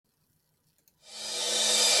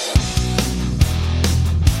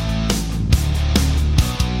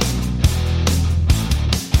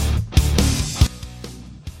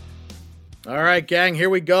right, gang, here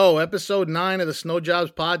we go. Episode 9 of the Snow Jobs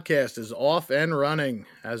podcast is off and running.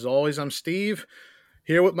 As always, I'm Steve,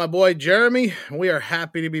 here with my boy Jeremy. We are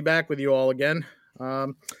happy to be back with you all again.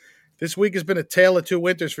 This week has been a tale of two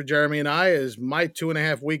winters for Jeremy and I, as my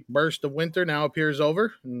 2.5-week burst of winter now appears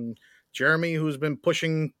over. And Jeremy, who's been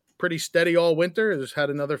pushing pretty steady all winter, has had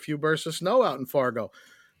another few bursts of snow out in Fargo.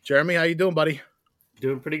 Jeremy, how you doing, buddy?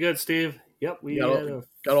 Doing pretty good, Steve. Yep, we got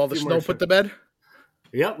all the snow put to bed?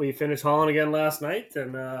 Yep, we finished hauling again last night,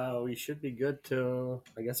 and we should be good to,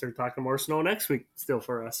 I guess they're talking more snow next week still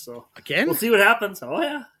for us. So again, we'll see what happens. Oh,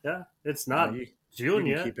 yeah. It's not June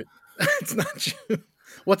yet. Keep it. It's not June.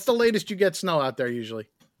 What's the latest you get snow out there usually?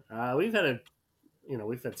 We've had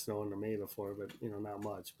snow in the May before, but, not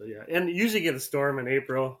much. But, yeah, and usually get a storm in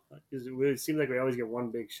April. It seems like we always get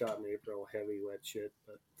one big shot in April, heavy, wet shit.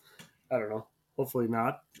 But I don't know. Hopefully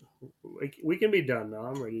not. We can be done now.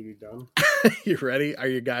 I'm ready to be done. You ready? Are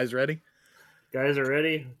you guys ready? Guys are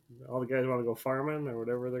ready. All the guys want to go farming or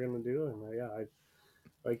whatever they're going to do. And, I'd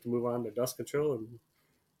like to move on to dust control and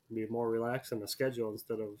be more relaxed in the schedule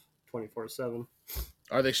instead of 24/7.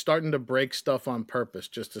 Are they starting to break stuff on purpose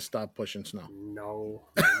just to stop pushing snow? No.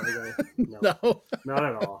 No. Not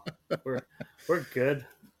at all. We're good.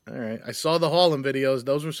 All right. I saw the hauling videos.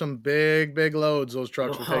 Those were some big loads those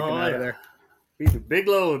trucks were taking out of there. Big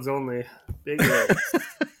loads only. Big loads.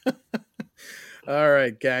 All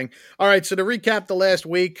right, gang. All right, so to recap the last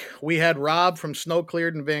week, we had Rob from Snow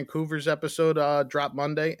Cleared in Vancouver's episode drop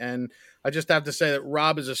Monday, and I just have to say that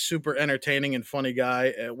Rob is a super entertaining and funny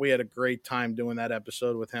guy. We had a great time doing that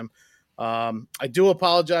episode with him. I do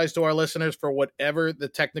apologize to our listeners for whatever the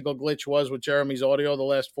technical glitch was with Jeremy's audio the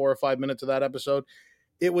last 4 or 5 minutes of that episode.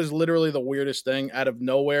 It was literally the weirdest thing out of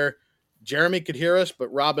nowhere. Jeremy could hear us,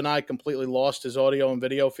 but Rob and I completely lost his audio and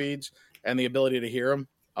video feeds and the ability to hear him.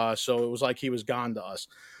 So it was like he was gone to us.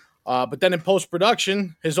 But then in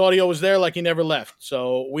post-production, his audio was there like he never left.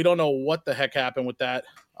 So we don't know what the heck happened with that.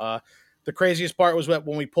 The craziest part was that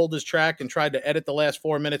when we pulled his track and tried to edit the last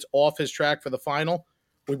 4 minutes off his track for the final,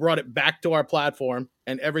 we brought it back to our platform.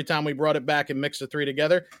 And every time we brought it back and mixed the three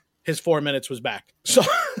together, his 4 minutes was back. So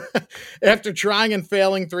after trying and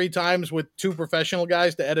failing 3 times with 2 professional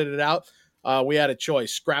guys to edit it out, we had a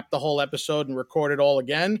choice: scrap the whole episode and record it all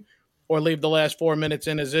again, or leave the last 4 minutes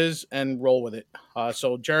in as is and roll with it.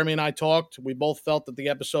 So Jeremy and I talked. We both felt that the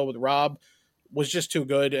episode with Rob was just too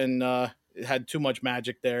good, and it had too much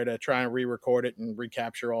magic there to try and re-record it and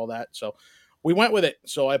recapture all that. So we went with it.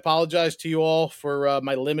 So I apologize to you all for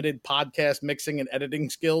my limited podcast mixing and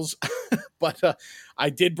editing skills. But I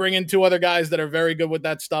did bring in 2 other guys that are very good with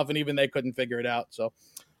that stuff, and even they couldn't figure it out. So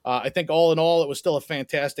I think all in all, it was still a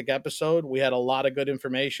fantastic episode. We had a lot of good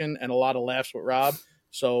information and a lot of laughs with Rob.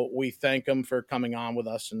 So we thank him for coming on with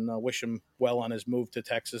us and wish him well on his move to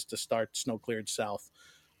Texas to start Snow Cleared South,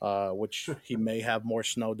 which he may have more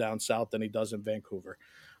snow down south than he does in Vancouver.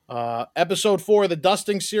 Episode 4 of the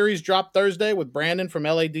Dusting series dropped Thursday with Brandon from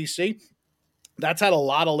LADC. That's had a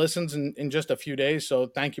lot of listens in just a few days. So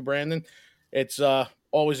thank you, Brandon. It's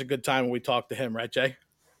always a good time when we talk to him, right, Jay?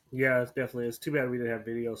 Yeah, it's definitely. It's too bad we didn't have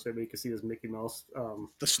video so everybody could see his Mickey Mouse.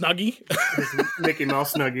 The Snuggie? His Mickey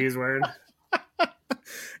Mouse Snuggie he's wearing.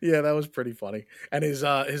 Yeah, that was pretty funny. And his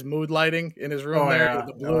mood lighting in his room with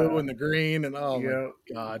the blue and the green, and my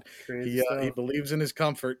God, he believes in his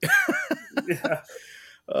comfort. Yeah.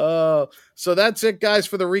 So that's it, guys,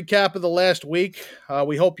 for the recap of the last week.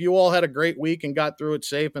 We hope you all had a great week and got through it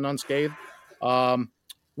safe and unscathed.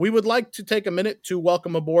 We would like to take a minute to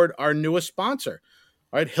welcome aboard our newest sponsor,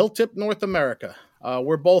 all right, Hilltip North America.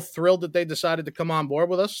 We're both thrilled that they decided to come on board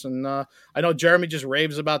with us. And I know Jeremy just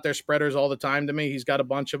raves about their spreaders all the time to me. He's got a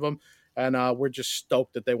bunch of them. And we're just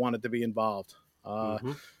stoked that they wanted to be involved. I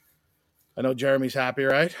know Jeremy's happy,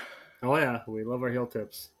 right? Oh, yeah. We love our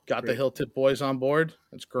Hilltips. Got the Hilltip boys on board.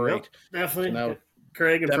 That's great. Yep, definitely. So now,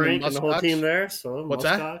 Craig and Frank and the whole team there. So what's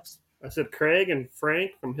that? I said Craig and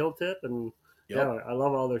Frank from Hilltip, and Yep. yeah, I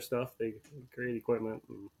love all their stuff. They great equipment,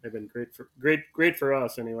 and they've been great for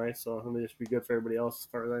us anyway. So let me just be good for everybody else, as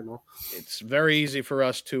far as I know. It's very easy for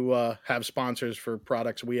us to have sponsors for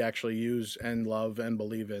products we actually use and love and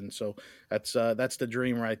believe in. So that's the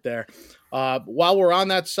dream right there. While we're on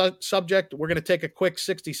that subject, we're going to take a quick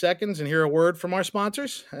 60 seconds and hear a word from our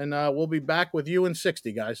sponsors, and we'll be back with you in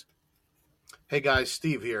 60, guys. Hey guys,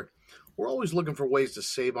 Steve here. We're always looking for ways to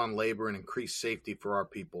save on labor and increase safety for our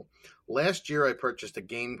people. Last year, I purchased a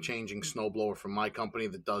game-changing snowblower from my company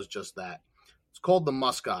that does just that. It's called the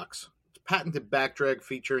Muskox. Its patented backdrag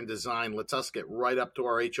feature and design lets us get right up to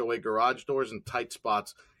our HOA garage doors in tight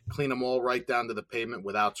spots, clean them all right down to the pavement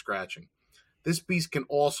without scratching. This beast can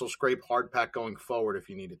also scrape hard pack going forward if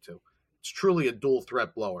you need it to. It's truly a dual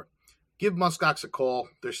threat blower. Give Muskox a call.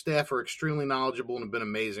 Their staff are extremely knowledgeable and have been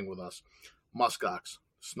amazing with us. Muskox,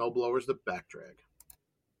 snowblowers that backdrag.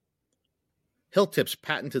 Hilltip's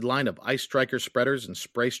patented line of Ice Striker spreaders and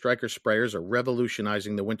Spray Striker sprayers are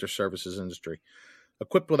revolutionizing the winter services industry.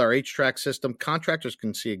 Equipped with our H-Track system, contractors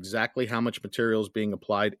can see exactly how much material is being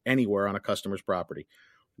applied anywhere on a customer's property.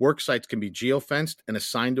 Work sites can be geo-fenced and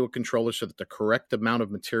assigned to a controller so that the correct amount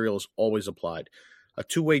of material is always applied. A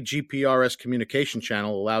two-way GPRS communication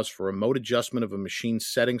channel allows for remote adjustment of a machine's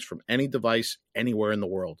settings from any device anywhere in the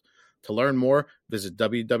world. To learn more, visit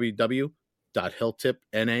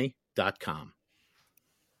www.hilltipna.com.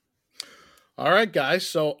 All right, guys,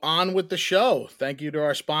 so on with the show. Thank you to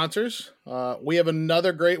our sponsors. We have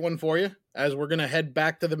another great one for you as we're going to head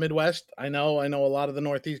back to the Midwest. I know a lot of the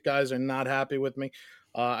Northeast guys are not happy with me.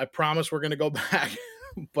 I promise we're going to go back,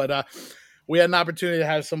 but we had an opportunity to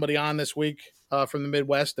have somebody on this week from the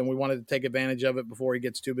Midwest, and we wanted to take advantage of it before he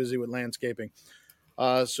gets too busy with landscaping.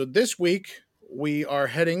 So this week, we are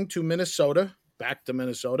heading to Minnesota, back to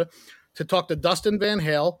Minnesota, to talk to Dustin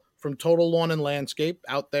VanHale from Total Lawn and Landscape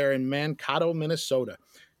out there in Mankato, Minnesota.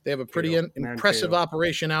 They have a pretty impressive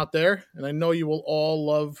operation out there, and I know you will all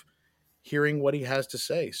love hearing what he has to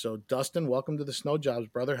say. So, Dustin, welcome to the Snow Jobs,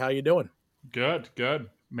 brother. How you doing? Good.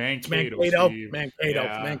 Mankato.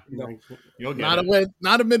 Mankato. You'll get it.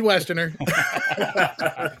 Not a Midwesterner.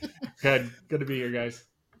 Good to be here, guys.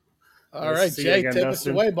 All right, Jay, take us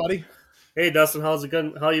away, buddy. Hey, Dustin, how's it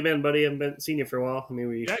going? How you been, buddy? I haven't seen you for a while. I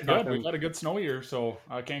mean, good. We've had a good snow year, so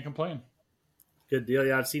I can't complain. Good deal.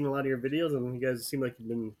 Yeah, I've seen a lot of your videos, and you guys seem like you've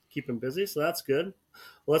been keeping busy, so that's good.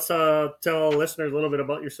 Let's tell listeners a little bit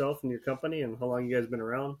about yourself and your company and how long you guys been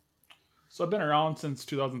around. So I've been around since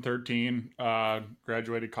 2013,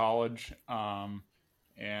 graduated college,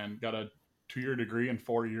 and got a 2-year degree in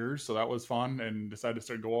 4 years. So that was fun, and decided to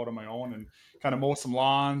start go out on my own and kind of mow some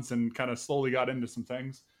lawns and kind of slowly got into some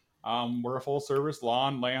things. We're a full service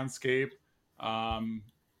lawn, landscape, and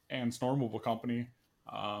snow removal company.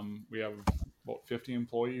 We have about 50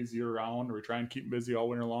 employees year round. We try and keep busy all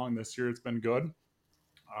winter long. This year it's been good.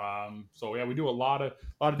 So yeah, we do a lot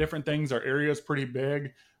of different things. Our area is pretty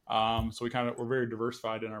big. So we're very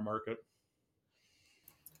diversified in our market.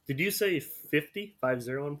 Did you say 50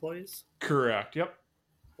 employees? Correct. Yep.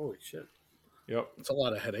 Holy shit. Yep. It's a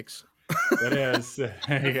lot of headaches. It is.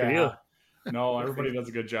 Yeah. No, everybody does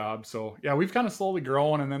a good job. So yeah, we've kind of slowly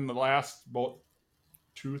grown, and then the last about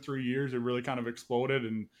 2-3 years, it really kind of exploded,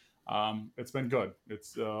 and it's been good.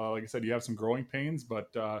 It's like I said, you have some growing pains,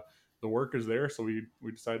 but the work is there. So we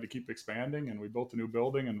decided to keep expanding, and we built a new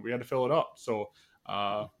building, and we had to fill it up. So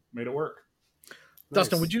made it work.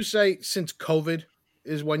 Dustin, would you say since COVID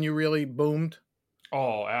is when you really boomed?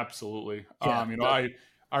 Oh, absolutely. Yeah,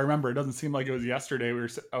 I remember, it doesn't seem like it was yesterday.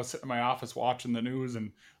 I was sitting in my office watching the news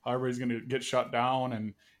and how everybody's going to get shut down.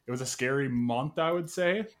 And it was a scary month, I would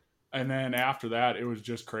say. And then after that, it was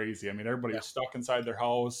just crazy. I mean, everybody was stuck inside their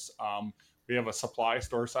house. We have a supply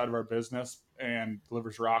store side of our business and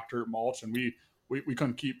delivers rock, dirt, mulch. And we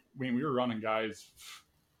couldn't keep, we were running guys,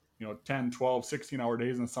 10, 12, 16-hour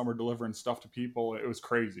days in the summer delivering stuff to people. It was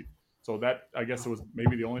crazy. So that, I guess it was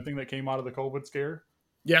maybe the only thing that came out of the COVID scare.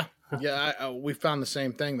 Yeah. We found the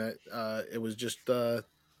same thing, that it was just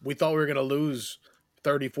we thought we were going to lose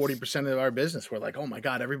 30-40% of our business. We're like, oh my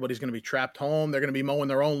God, everybody's going to be trapped home. They're going to be mowing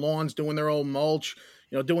their own lawns, doing their own mulch,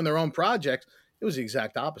 doing their own projects. It was the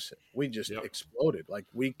exact opposite. We just exploded. Like,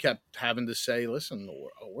 we kept having to say, listen,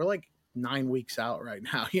 we're like 9 weeks out right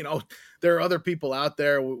now. There are other people out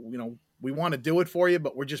there, we want to do it for you,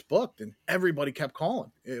 but we're just booked. And everybody kept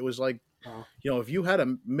calling. It was like, if you had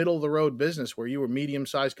a middle of the road business where you were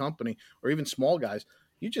medium-sized company or even small guys,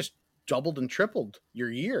 you just doubled and tripled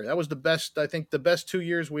your year. That was the best 2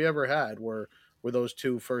 years we ever had were those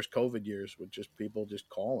 2 first COVID years with just people just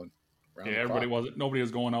calling. Yeah, nobody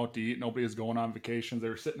was going out to eat. Nobody was going on vacations. They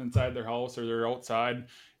were sitting inside their house or they're outside and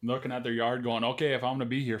looking at their yard going, okay, if I'm going to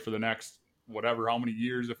be here for the next how many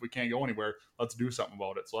years, if we can't go anywhere, let's do something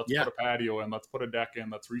about it. So let's put a patio in, let's put a deck in,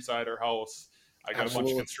 let's reside our house. I got a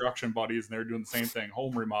bunch of construction buddies, and they're doing the same thing,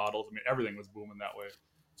 home remodels. I mean, everything was booming that way.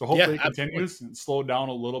 So hopefully it continues and slowed down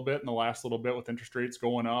a little bit in the last little bit with interest rates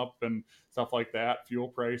going up and stuff like that. Fuel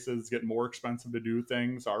prices getting more expensive to do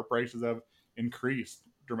things. Our prices have increased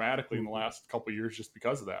dramatically in the last couple of years just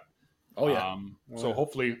because of that. Oh yeah. So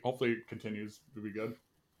hopefully it continues to be good.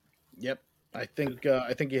 Yep. I think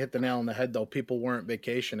you hit the nail on the head, though. People weren't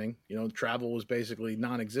vacationing. Travel was basically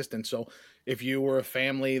non-existent. So if you were a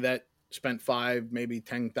family that spent $5,000, maybe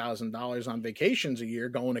 $10,000 on vacations a year,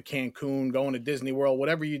 going to Cancun, going to Disney World,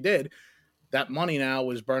 whatever you did, That money now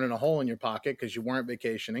was burning a hole in your pocket because you weren't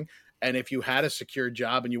vacationing. And if you had a secure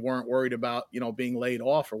job and you weren't worried about, being laid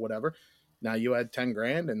off or whatever, now you had 10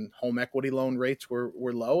 grand and home equity loan rates were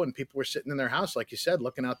low and people were sitting in their house, like you said,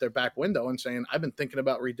 looking out their back window and saying, I've been thinking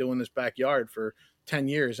about redoing this backyard for 10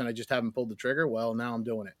 years and I just haven't pulled the trigger. Well, now I'm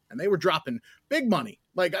doing it. And they were dropping big money.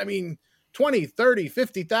 Like, I mean, 20, 30,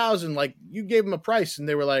 50,000, like you gave them a price and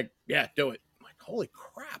they were like, yeah, do it. I'm like, holy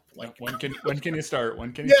crap. Like, when can you start?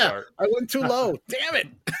 When can you start? I went too low. Damn it.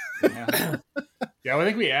 Yeah. Yeah, I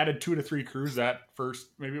think we added 2 to 3 crews that first,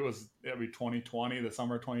 maybe it'd be 2020, the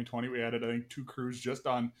summer of 2020. We added, I think, 2 crews just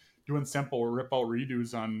on doing simple rip out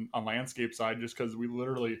redos on landscape side, just because we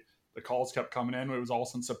literally, the calls kept coming in. It was all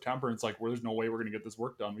since September. And it's like, there's no way we're going to get this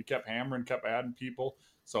work done. We kept hammering, kept adding people.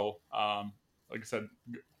 So, like I said,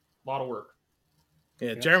 a lot of work.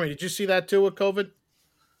 Yeah. Jeremy, did you see that too with COVID?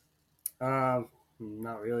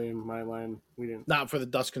 Not really in my line. We didn't. Not for the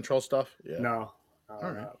dust control stuff? Yeah. No.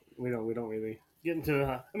 All right. We don't really get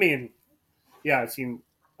into.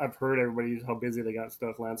 I've heard everybody how busy they got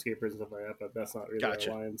stuff, landscapers and stuff like that, but that's not really our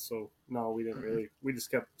line. So no, we didn't really. We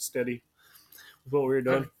just kept steady with what we were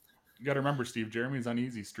doing. You got to remember, Steve, Jeremy's on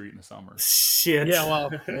Easy Street in the summer. Shit. Yeah, well,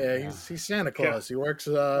 he's Santa Claus. He works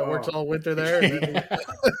all winter there. And then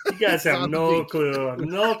you guys have no clue.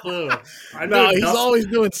 No clue. He's always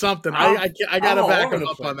doing something. I got to back him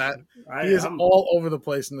up on that. He is all over the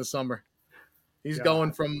place in the summer. He's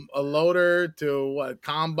going from a loader to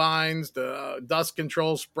combines to dust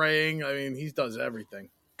control spraying. I mean, he does everything.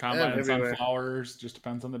 Combine sunflowers, just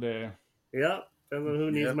depends on the day. Yeah, depends on who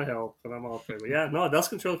needs my help, but I'm all for it. Yeah, no, dust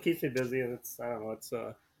control keeps me busy, and I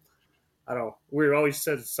don't know. We always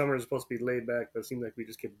said summer is supposed to be laid back, but it seems like we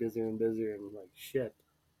just get busier and busier, and like shit,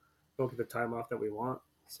 don't get the time off that we want.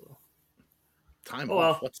 So time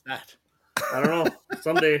off? What's that? I don't know.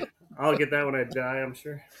 Someday I'll get that when I die, I'm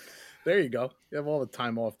sure. There you go. You have all the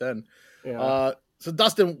time off then. Yeah. So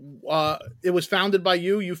Dustin, it was founded by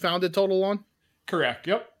you. You founded Total Lawn? Correct.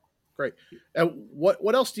 Yep. Great. And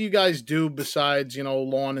what else do you guys do besides,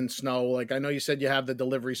 lawn and snow? Like I know you said you have the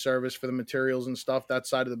delivery service for the materials and stuff, that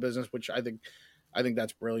side of the business, which I think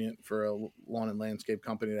that's brilliant for a lawn and landscape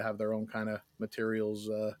company to have their own kind of materials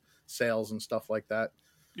sales and stuff like that.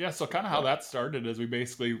 Yeah, so kind of how that started is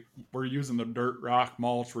we're using the dirt, rock,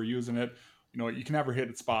 mulch, we're using it. You can never hit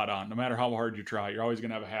it spot on. No matter how hard you try, you're always going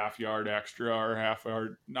to have a half yard extra or half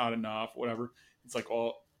yard not enough, whatever. It's like,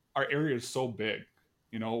 well, our area is so big.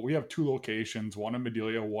 We have 2 locations, one in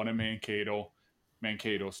Medelia, one in Mankato.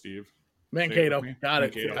 Mankato, Steve. Mankato. Got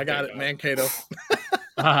it. I got it. Mankato.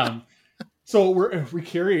 So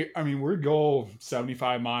we'd go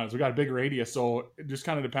 75 miles. We got a big radius, so it just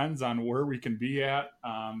kind of depends on where we can be at.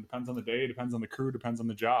 Depends on the day, depends on the crew, depends on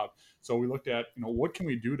the job. So we looked at, what can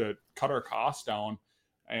we do to cut our costs down?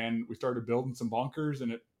 And we started building some bunkers,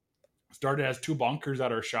 and it started as 2 bunkers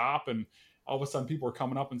at our shop. And all of a sudden people were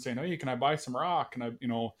coming up and saying, hey, can I buy some rock? And I'm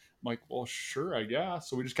like, well, sure, I guess.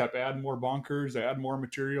 So we just kept adding more bunkers, add more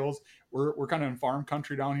materials. We're kind of in farm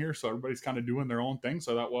country down here, so everybody's kind of doing their own thing.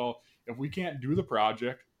 So I thought, well, if we can't do the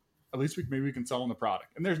project, at least maybe we can sell them the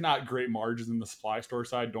product. And there's not great margins in the supply store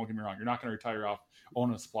side. Don't get me wrong. You're not going to retire off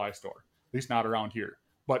owning a supply store, at least not around here.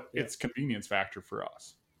 But it's convenience factor for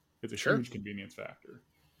us. It's a huge convenience factor.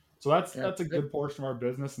 So that's a good portion of our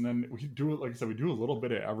business. And then we do it, like I said, we do a little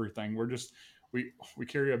bit of everything. We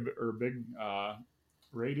carry a big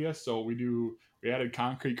radius. So we added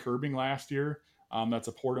concrete curbing last year. That's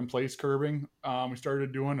a port in place curbing. We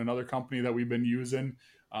started doing. Another company that we've been using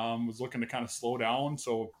was looking to kind of slow down.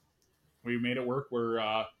 So we made it work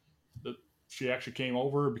where she actually came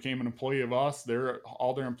over, became an employee of us.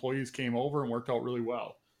 All their employees came over and worked out really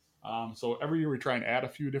well. So every year we try and add a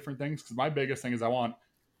few different things. Because my biggest thing is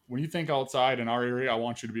when you think outside in our area, I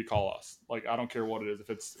want you to call us. Like, I don't care what it is. If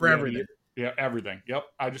it's for everything. Yeah, everything. Yep.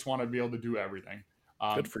 I just want to be able to do everything.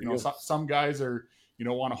 Good for you. Some guys are,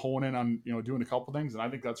 want to hone in on, doing a couple things. And I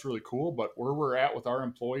think that's really cool. But where we're at with our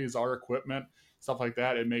employees, our equipment, stuff like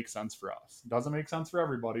that, it makes sense for us. It doesn't make sense for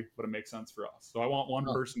everybody, but it makes sense for us. So I want one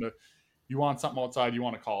person you want something outside, you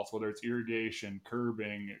want to call us, whether it's irrigation,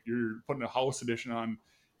 curbing, you're putting a house addition on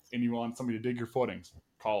and you want somebody to dig your footings,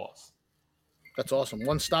 call us. That's awesome.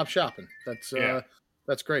 One-stop shopping.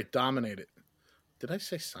 That's great. Dominate it. Did I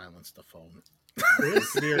say silence the phone?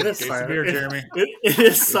 It is silent. Beer, Jeremy. It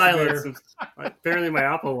is silent. Apparently my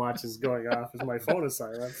Apple Watch is going off as my phone is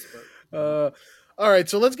silenced. All right,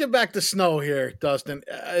 so let's get back to snow here, Dustin.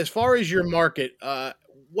 As far as your market,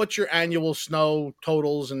 what's your annual snow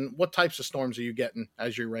totals and what types of storms are you getting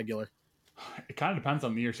as your regular? It kind of depends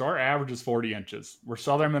on the year. So our average is 40 inches. We're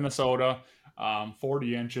southern Minnesota.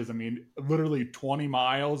 40 inches. I mean, literally 20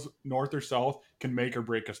 miles north or south can make or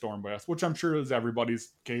break a storm by us, which I'm sure is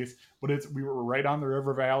everybody's case. But we were right on the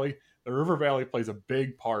river valley. The river valley plays a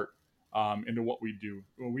big part into what we do.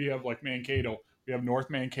 When we have like Mankato, we have North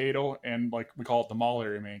Mankato and like we call it the mall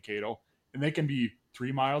area Mankato, and they can be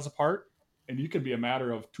 3 miles apart, and you can be a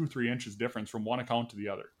matter of 2-3 inches difference from one account to the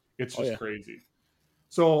other. It's Oh just yeah. crazy.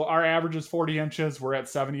 So our average is 40 inches. We're at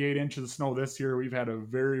 78 inches of snow this year. We've had a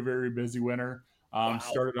very, very busy winter. Wow.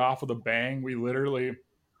 Started off with a bang. We literally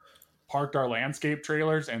parked our landscape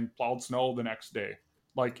trailers and plowed snow the next day.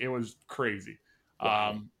 Like it was crazy.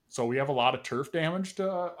 Wow. So we have a lot of turf damage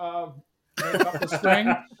to make up the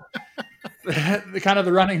spring. The kind of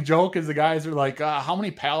the running joke is the guys are like, how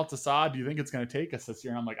many pallets of sod do you think it's going to take us this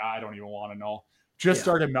year? And I'm like, I don't even want to know. Just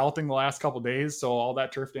started melting the last couple of days, so all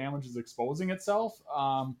that turf damage is exposing itself.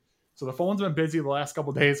 So the phone's been busy the last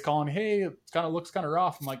couple of days calling, hey, it kind of looks kind of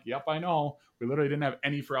rough. I'm like, yep, I know. We literally didn't have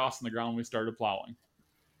any frost on the ground when we started plowing.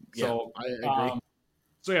 Yeah, So I agree.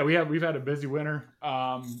 So yeah, we've had a busy winter.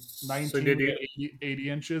 19 So did you? 80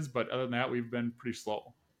 inches, but other than that, we've been pretty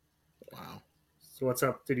slow. Wow. So what's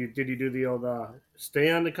up? Did you do the old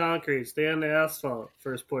stay on the concrete, stay on the asphalt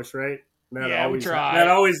first push, right? Yeah, we try. That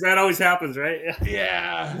always happens, right?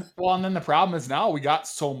 Yeah. Well, and then the problem is now we got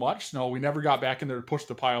so much snow, we never got back in there to push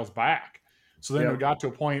the piles back. So then we got to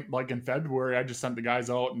a point like in February, I just sent the guys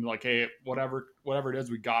out and like, hey, whatever it is,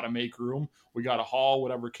 we got to make room. We got to haul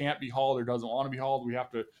whatever can't be hauled or doesn't want to be hauled. We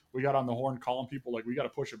got on the horn calling people like we got to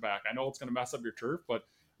push it back. I know it's going to mess up your turf, but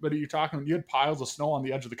you had piles of snow on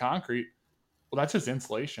the edge of the concrete. Well, that's just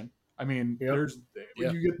insulation. I mean,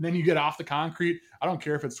 you get off the concrete. I don't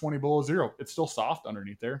care if it's 20 below zero; it's still soft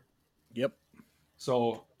underneath there. Yep.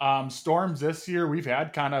 So storms this year, we've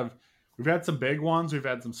had some big ones, we've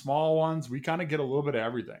had some small ones. We kind of get a little bit of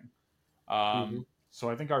everything. So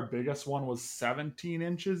I think our biggest one was 17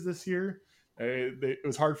 inches this year. It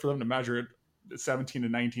was hard for them to measure it, 17 to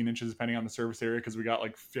 19 inches depending on the service area because we got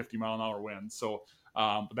like 50-mile-an-hour winds. So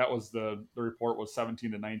but that was the report was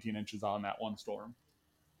 17 to 19 inches on that one storm.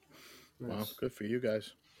 Wow, good for you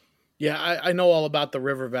guys. Yeah, I know all about the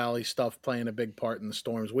River Valley stuff playing a big part in the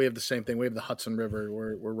storms. We have the same thing. We have the Hudson River.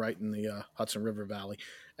 We're right in the Hudson River Valley,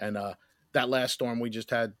 and that last storm we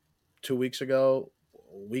just had 2 weeks ago,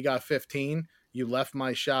 we got 15. You left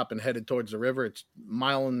my shop and headed towards the river. It's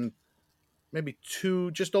mile and maybe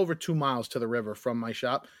just over 2 miles to the river from my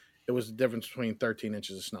shop. It was the difference between 13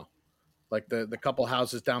 inches of snow. Like the couple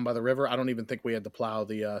houses down by the river, I don't even think we had to plow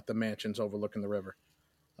the mansions overlooking the river.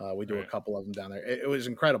 We do a couple of them down there. It was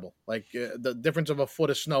incredible. Like the difference of a foot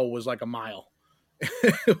of snow was like a mile.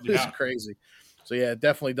 It was crazy. So yeah, it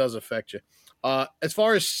definitely does affect you. As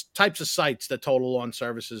far as types of sites that total on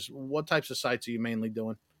services, what types of sites are you mainly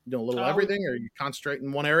doing? You doing a little everything, or are you concentrating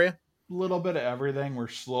in one area? A little bit of everything. We're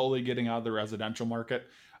slowly getting out of the residential market.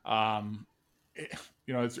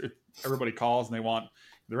 Everybody calls and they want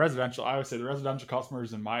the residential. I would say the residential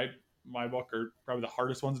customers in my book are probably the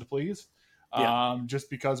hardest ones to please. Just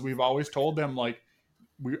because we've always told them like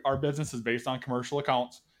our business is based on commercial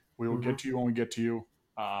accounts. We will get to you when we get to you.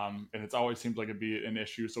 And it's always seems like it'd be an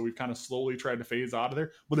issue. So we've kind of slowly tried to phase out of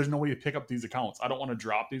there, but there's no way to pick up these accounts. I don't want to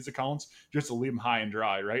drop these accounts just to leave them high and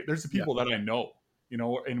dry, right? There's the people that I know,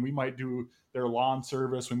 and we might do their lawn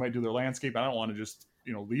service. We might do their landscape. I don't want to just,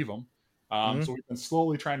 leave them. So we've been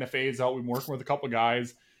slowly trying to phase out. We've been working with a couple of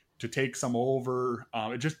guys to take some over.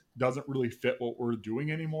 It just doesn't really fit what we're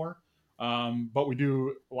doing anymore. But we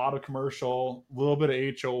do a lot of commercial, a little bit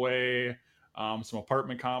of HOA, some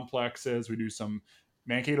apartment complexes. We do some.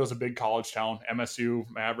 Mankato's a big college town. MSU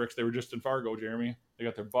Mavericks. They were just in Fargo, Jeremy. They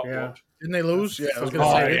got their butt whooped. Didn't they lose? Yeah, I was going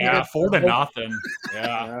to say. Yeah, 4-0.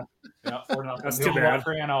 Yeah, 4-0. That's too bad.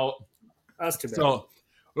 Ran out. That's too bad. So,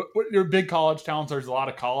 your big college towns, there's a lot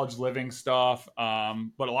of college living stuff,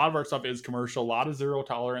 but a lot of our stuff is commercial. A lot of zero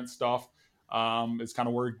tolerance stuff is kind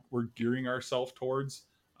of where we're gearing ourselves towards.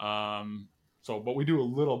 But we do a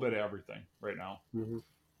little bit of everything right now.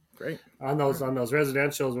 Great. On those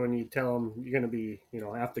residentials, when you tell them you're going to be,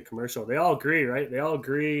 after commercial, they all agree, right? They all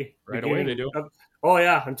agree right away. They do. Oh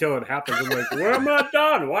yeah, until it happens. I'm like, where am I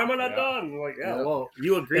done? Why am I not done? I'm like, well,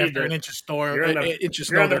 you agreed. After an inch of storm, you're on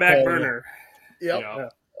the back burner.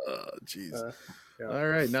 Yep. Jeez. All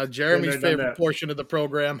right, now Jeremy's favorite portion of the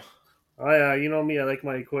program. Oh yeah, you know me. I like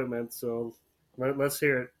my equipment. So let's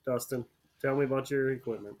hear it, Dustin. Tell me about your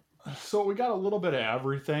equipment. So we got a little bit of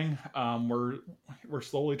everything. We're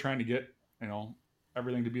slowly trying to get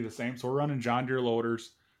everything to be the same. So we're running John Deere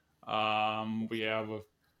loaders. We have a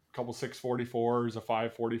couple 644s, a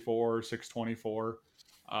 544, 624.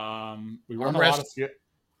 We run a lot of skid.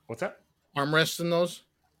 What's that? Armrests in those?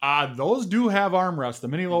 Those do have armrests. The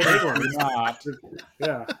mini loaders do not.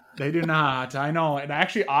 Yeah. They do not. I know. And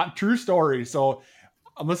actually, true story. So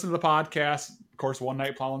I'm listening to the podcast. Of course, one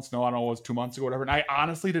night plowing snow. I don't know, it was 2 months ago, whatever. And I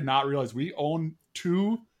honestly did not realize we own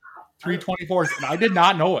two 324s, and I did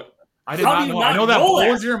not know it. I did not know. I know that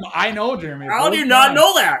blows your. I know, Jeremy. How do you not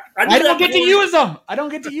know that? I don't get to use them. I don't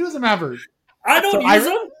get to use them ever. I don't use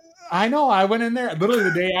them. I know. I went in there literally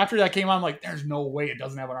the day after that came on. I'm like, there's no way it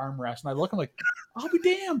doesn't have an armrest. And I look, I'm like, I'll be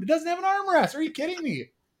damned. It doesn't have an armrest. Are you kidding me?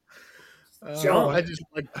 I just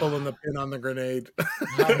like pulling the pin on the grenade.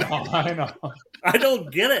 I know. I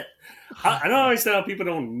don't get it. I don't understand how people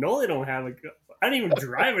don't know they don't have it. I didn't even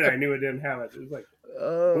drive it. I knew it didn't have it. It was like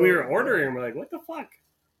when we were ordering, we're like, what the fuck?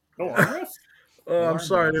 No armrest? I'm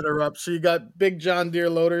sorry to interrupt. So you got big John Deere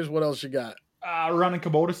loaders. What else you got? Running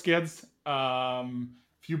Kubota skids.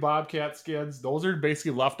 Few Bobcat skids. Those are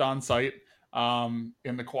basically left on site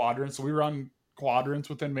in the quadrants. So we run quadrants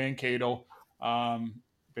within Mankato.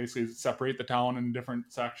 Basically separate the town in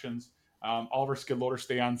different sections. All of our skid loaders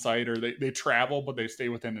stay on site, or they travel, but they stay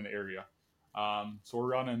within an area. So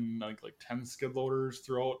we're running like 10 skid loaders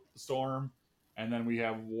throughout the storm. And then we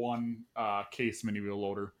have one case mini wheel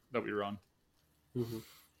loader that we run. Mm-hmm.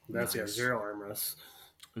 That's got zero armrests.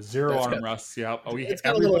 Zero armrests, yeah.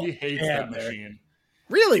 Everybody hates that machine.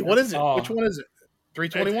 Really? What is it? Which one is it?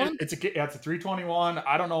 321? It's a 321.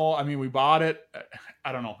 I don't know. I mean, we bought it.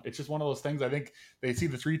 I don't know. It's just one of those things. I think they see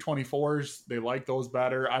the 324s. They like those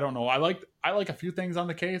better. I don't know. I like a few things on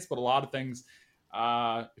the case, but a lot of things,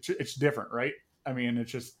 it's different, right? I mean,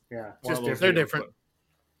 it's just just different. They're different.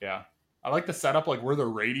 Yeah, I like the setup, like where the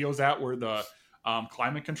radio's at, where the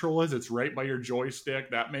climate control is. It's right by your joystick.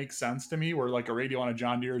 That makes sense to me. Where like a radio on a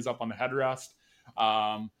John Deere is up on the headrest.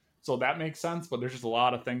 So that makes sense, but there's just a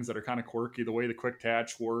lot of things that are kind of quirky. The way the quick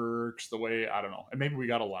attach works, the way, I don't know. And maybe we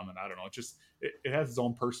got a lemon. I don't know. It has its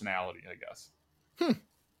own personality, I guess.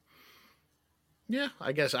 Yeah,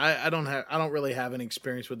 I guess I don't really have any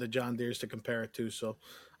experience with the John Deeres to compare it to. So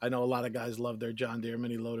I know a lot of guys love their John Deere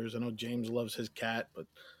mini loaders. I know James loves his Cat, but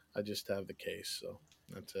I just have the case. So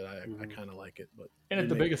that's it. I kind of like it. But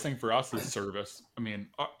the biggest thing for us is service. I mean,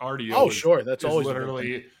 RDO. Oh, sure. That's always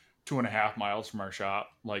literally 2.5 miles from our shop.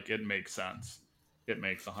 Like, it makes sense. It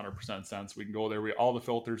makes 100% sense. We can go there. All the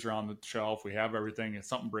filters are on the shelf. We have everything. If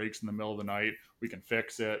something breaks in the middle of the night, we can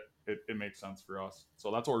fix it. It makes sense for us.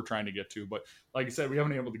 So that's what we're trying to get to. But like I said, we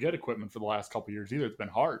haven't been able to get equipment for the last couple of years either. It's been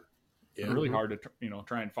hard. It's been really hard to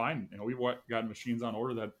try and find. We've got machines on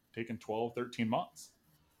order that have taken 12, 13 months.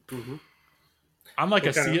 Mm-hmm. I'm like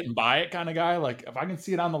a see it and buy it kind of guy. Like, if I can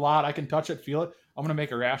see it on the lot, I can touch it, feel it, I'm going to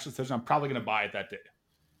make a rash decision. I'm probably going to buy it that day.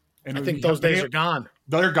 And I think those days are gone.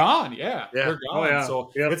 They're gone. Yeah. They're gone. Oh, yeah.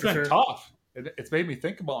 So it's been tough. It's made me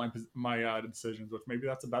think about my decisions, which maybe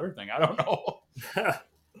that's a better thing. I don't know.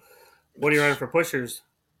 What are you running for pushers?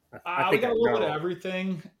 We got a little bit of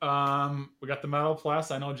everything. We got the Metal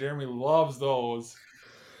Plus. I know Jeremy loves those.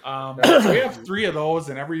 We have 3 of those,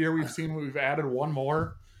 and every year we've added one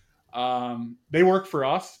more. They work for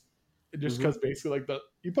us just because basically, like,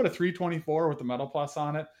 you put a 324 with the Metal Plus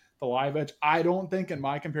on it, the live edge. I don't think in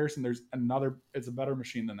my comparison it's a better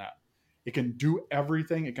machine than that. It can do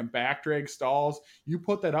everything. It can back drag stalls. You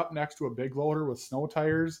put that up next to a big loader with snow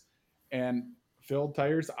tires and filled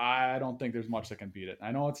tires, I don't think there's much that can beat it.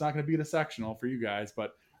 I know it's not going to beat a sectional for you guys,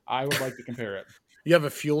 but I would like to compare it. You have a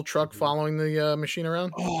fuel truck following the machine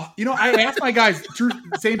around? Oh, I asked my guys,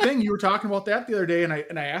 same thing. You were talking about that the other day, and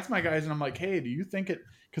I asked my guys, and I'm like, hey, do you think it?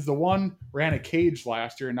 Because the one ran a cage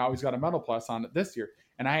last year, and now he's got a Metal Plus on it this year.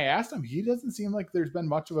 And I asked him, he doesn't seem like there's been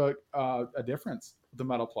much of a difference with the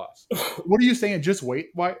Metal Plus. What are you saying? Just wait.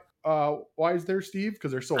 Why is there, Steve?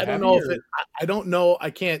 Because they're so heavy? I don't know.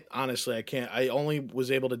 I can't, honestly. I can't. I only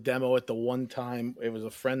was able to demo it the one time. It was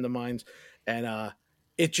a friend of mine's, and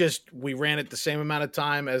we ran it the same amount of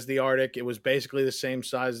time as the Arctic. It was basically the same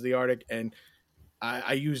size as the Arctic, and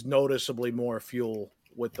I used noticeably more fuel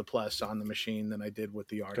with the Plus on the machine than I did with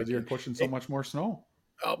the Arctic. Because you're pushing so much more snow.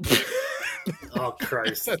 Oh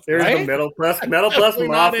Christ! There's the Metal Plus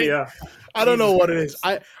Mafia. I don't know what it is.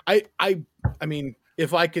 I mean,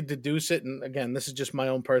 if I could deduce it, and again, this is just my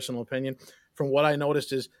own personal opinion, from what I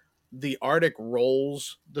noticed is the Arctic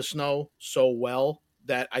rolls the snow so well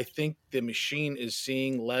that I think the machine is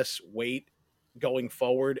seeing less weight going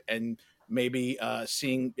forward and maybe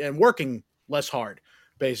seeing and working less hard.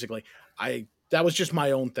 Basically, that was just my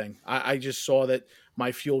own thing. I just saw that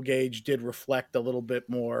my fuel gauge did reflect a little bit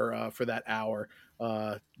more for that hour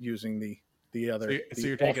using the other. So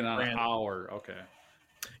you're taking on an hour, okay?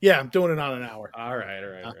 Yeah, I'm doing it on an hour. All right.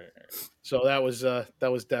 So that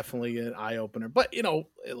was definitely an eye opener. But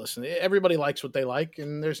listen, everybody likes what they like,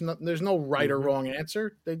 and there's no right or wrong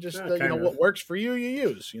answer. They just what works for you, you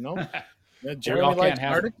use. Jeremy likes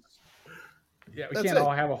Arctic. Yeah, we can't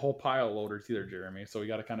all have a whole pile of loaders either, Jeremy. So we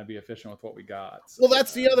got to kind of be efficient with what we got. So, well,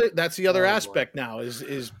 that's the other aspect now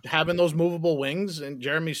is having those movable wings. And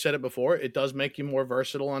Jeremy said it before. It does make you more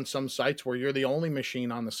versatile on some sites where you're the only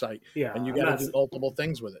machine on the site, and you got to do multiple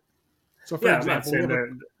things with it. So, for example,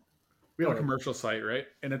 we have a commercial site, right?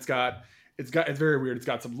 And it's very weird. It's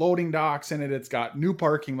got some loading docks in it. It's got new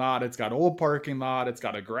parking lot. It's got old parking lot. It's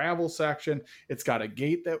got a gravel section. It's got a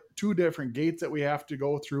gate two different gates that we have to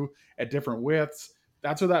go through at different widths.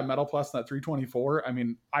 That's where that Metal Plus, that 324. I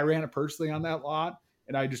mean, I ran it personally on that lot,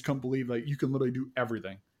 and I just couldn't believe you can literally do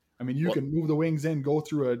everything. I mean, you can move the wings in, go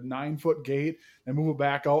through a 9-foot gate, and move it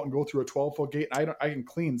back out and go through a 12-foot gate. I can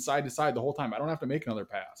clean side to side the whole time. I don't have to make another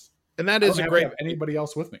pass. And that is a great. Have anybody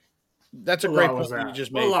else with me? That's a great point you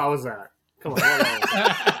just made. What law was that? Come on.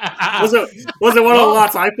 was it one of the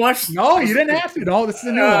lots I pushed? No, you didn't have to. No, this is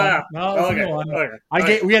a new one. No, this is a new one.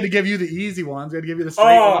 Okay. We had to give you the easy ones. We had to give you the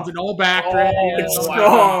straight ones and no back drag.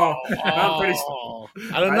 I'm pretty.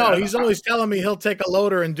 I don't know. He's always telling me he'll take a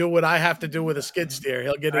loader and do what I have to do with a skid steer.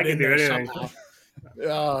 He'll get it in there somehow.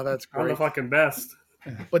 Oh, that's great. I'm the fucking best.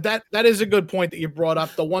 But that is a good point that you brought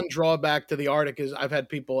up. The one drawback to the Arctic is I've had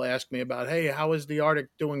people ask me about, hey, how is the Arctic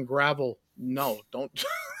doing gravel? No, don't do.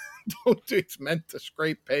 It's meant to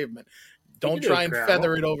scrape pavement. Don't try and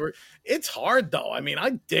feather it over. It's hard though. I mean,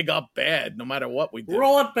 I dig up bad no matter what we do.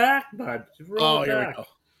 Roll it back, bud. Roll it back. Here we go.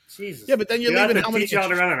 Jesus. Yeah, but then you're leaving how many? Teach you how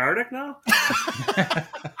to run an Arctic now?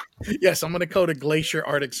 Yes, I'm going to go to Glacier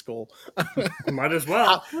Arctic School. Might as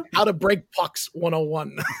well. How to break pucks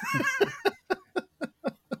 101.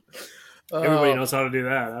 Everybody knows how to do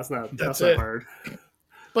that. That's not hard.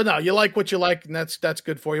 But no, you like what you like, and that's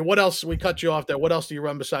good for you. What else? We cut you off there. What else do you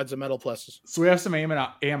run besides the Metal Pluses? So we have some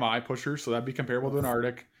AMI pushers, so that'd be comparable to an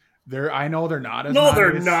Arctic. I know they're not as No,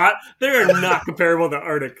 they're not. They're not comparable to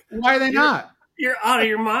Arctic. Why are they not? You're out of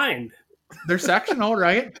your mind. They're sectional,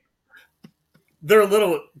 right? They're a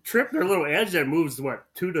little edge that moves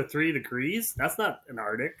 2 to 3 degrees. That's not an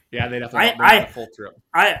Arctic. Yeah, they'd have to full trip.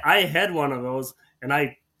 I had one of those and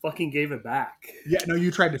I fucking gave it back. Yeah, no,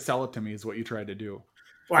 you tried to sell it to me is what you tried to do.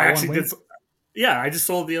 Well, I actually did. Yeah, I just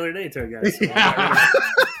sold the other day to a guy. So yeah.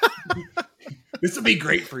 This would be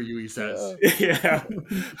great for you, he says. Yeah.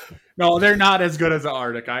 No, they're not as good as the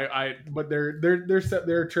Arctic. But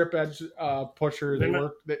they're trip edge pusher.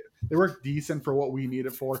 They work decent for what we need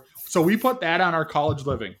it for. So we put that on our college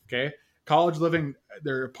living. Okay, college living.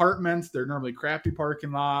 They're apartments. They're normally crappy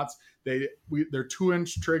parking lots. They're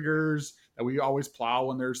 2-inch triggers that we always plow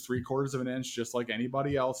when there's 3/4 of an inch, just like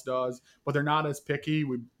anybody else does. But they're not as picky.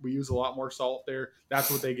 We use a lot more salt there. That's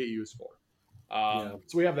what they get used for.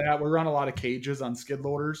 So we have that. We run a lot of cages on skid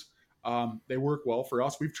loaders. They work well for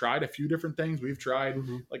us. We've tried a few different things. We've tried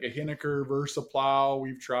like a Hinneker Versa plow.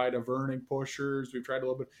 We've tried a Vernick pushers. We've tried a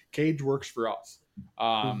little bit. Cage works for us.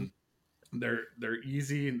 They're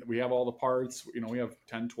easy. We have all the parts. We have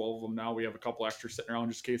 10, 12 of them now. We have a couple extra sitting around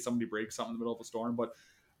just in case somebody breaks something in the middle of a storm. But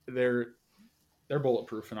they're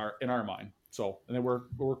bulletproof in our mind. So and they work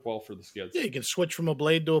well for the skids. Yeah, you can switch from a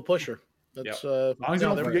blade to a pusher. That's as long as you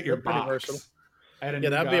don't forget your box. Versatile. That'd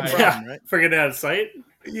be a problem, right? Forget that site.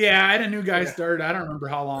 Yeah, I had a new guy start. I don't remember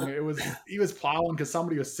how long it was. He was plowing because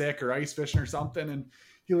somebody was sick or ice fishing or something, and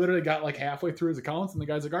he literally got like halfway through his accounts, and the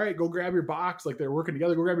guy's like, "All right, go grab your box." Like they're working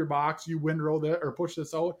together. Go grab your box. You windrow that or push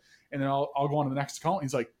this out, and then I'll go on to the next account. And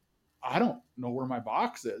he's like, "I don't know where my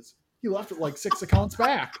box is." He left it like 6 accounts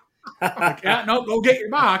back. I'm like, yeah, no, go get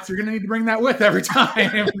your box. You're gonna need to bring that with every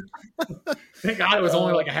time. Thank God it was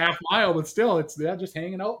only like a half mile, but still, it's just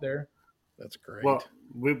hanging out there. That's great. Well,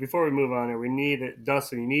 before we move on here, we need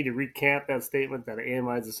Dustin. You need to recant that statement that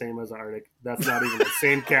AMI is the same as Arctic. That's not even the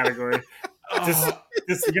same category. Just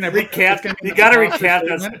you're gonna recant. You got to recant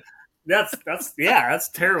that. That's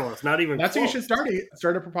terrible. It's not even. That's how you should start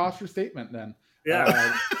a preposterous statement then.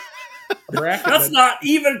 Yeah. That's not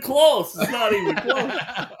even close. It's not even close.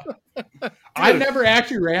 I never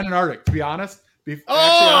actually ran an Arctic, to be honest. My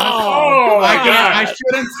God! I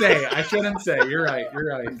shouldn't say. You're right.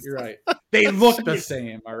 They look the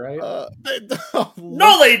same. All right.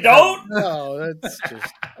 No, they don't. No, that's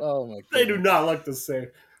just. Oh my God. They do not look the same.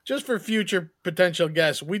 Just for future potential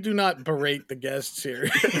guests, we do not berate the guests here.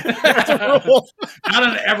 Not on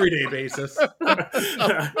an everyday basis.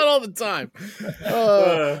 Not all the time.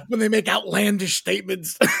 When they make outlandish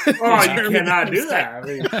statements. You cannot do that. I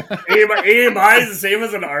mean, AMI is the same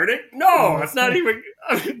as an Arctic? No, it's not even.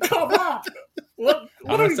 I mean, come on. What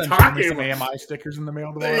I'm are gonna we send Jeremy talking some about? AMI stickers in the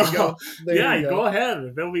mail There tomorrow. you go. There you go. Go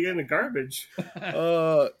ahead. They'll be getting the garbage.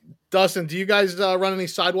 Dustin, do you guys run any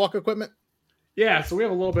sidewalk equipment? Yeah, so we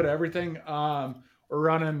have a little bit of everything. We're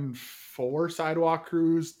running 4 sidewalk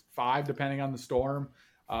crews, 5 depending on the storm.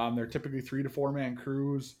 They're typically 3 to 4 man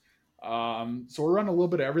crews. So we're running a little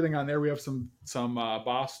bit of everything on there. We have some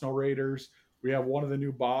Boss Snow Raiders. We have one of the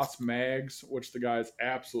new Boss Mags, which the guys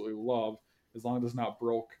absolutely love, as long as it's not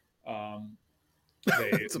broke.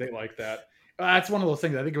 They like that. That's one of those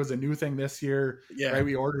things. I think it was a new thing this year, Yeah. right?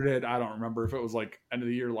 We ordered it. I don't remember if it was like end of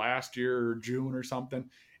the year last year or June or something,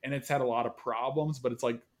 and it's had a lot of problems. But it's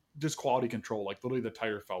like just quality control. Like literally, the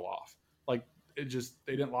tire fell off. Like it just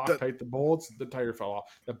they didn't lock tight the bolts. The tire fell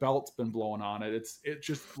off. The belt's been blowing on it. It's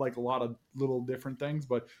just like a lot of little different things.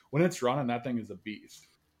 But when it's running, that thing is a beast.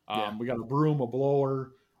 We got a broom, a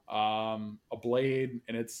blower, a blade,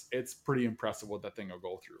 and it's pretty impressive what that thing will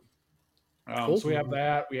go through. Cool. So we have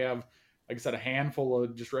that. We have, like I said, a handful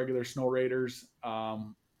of just regular Snow Raiders.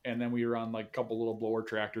 And then we run like a couple little blower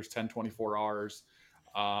tractors, 1024Rs.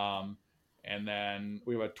 And then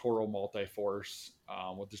we have a Toro multi-force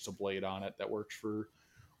with just a blade on it that works for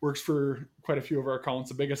quite a few of our accounts.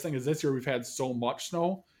 The biggest thing is this year we've had so much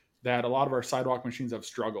snow that a lot of our sidewalk machines have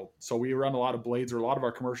struggled. So we run a lot of blades or a lot of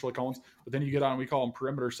our commercial accounts, but then you get on, we call them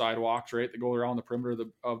perimeter sidewalks, right? That go around the perimeter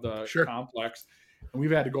of the Sure. complex. And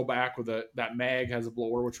we've had to go back with that mag has a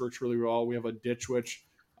blower, which works really well. We have a Ditch Witch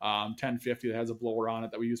 1050 that has a blower on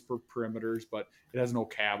it that we use for perimeters, but it has no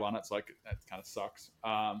cab on it. So like that kind of sucks.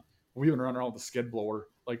 We've been running around with a skid blower,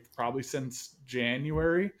 like probably since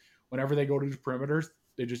January. Whenever they go to do perimeters,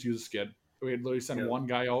 they just use a skid. We literally send one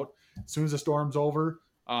guy out. As soon as the storm's over,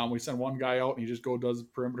 we send one guy out and he just does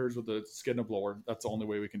perimeters with a skid and a blower. That's the only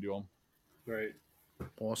way we can do them. Right.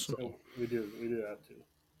 Awesome. So we do that too.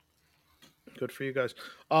 Good for you guys.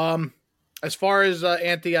 As far as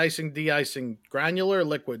anti-icing, de-icing, granular or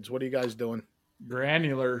liquids, what are you guys doing?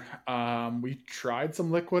 Granular. We tried some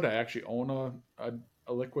liquid. I actually own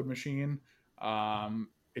a liquid machine.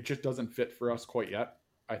 It just doesn't fit for us quite yet.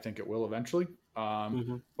 I think it will eventually.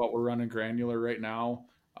 But we're running granular right now.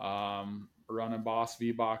 We're running Boss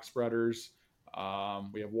V-Box spreaders.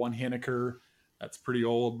 We have one Hinneker that's pretty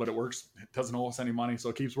old, but it works. It doesn't owe us any money, so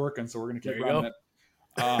it keeps working. So we're going to keep running it.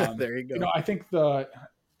 There you go. I think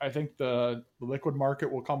the liquid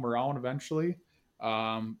market will come around eventually.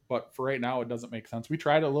 But for right now, it doesn't make sense. We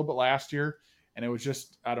tried it a little bit last year, and it was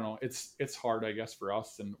just, I don't know. It's hard, I guess, for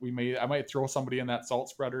us. And I might throw somebody in that salt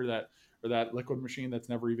spreader or that liquid machine that's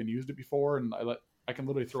never even used it before, and I can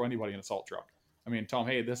literally throw anybody in a salt truck. I mean, tell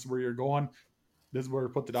them, hey, this is where you're going. This is where to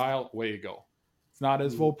put the dial. Away you go. It's not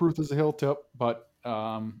as foolproof as a hill tip, but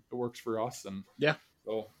it works for us. And yeah,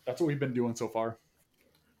 so that's what we've been doing so far.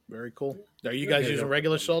 Very cool. Are you guys using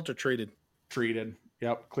regular salt or treated? Treated.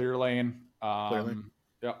 Yep. Clear lane.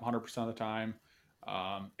 Yep. 100% of the time.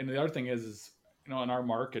 And the other thing is, in our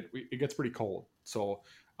market, it gets pretty cold. So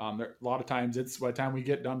a lot of times by the time we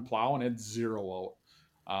get done plowing, it's 0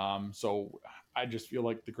 out. So I just feel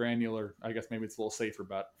like the granular, I guess maybe it's a little safer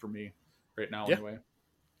bet for me right now anyway.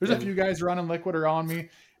 There's a few guys running liquid around me.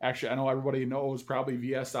 Actually, I know everybody knows probably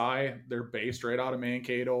VSI. They're based right out of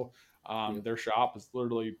Mankato. Their shop is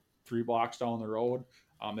literally 3 blocks down the road.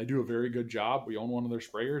 They do a very good job. We own one of their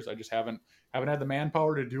sprayers. I just haven't had the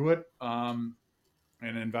manpower to do it and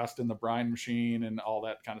invest in the brine machine and all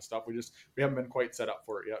that kind of stuff. We haven't been quite set up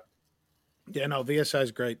for it yet. Yeah, no, VSI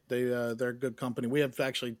is great. They're a good company. We have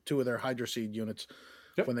actually 2 of their hydroseed units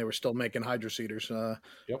when they were still making hydroseeders.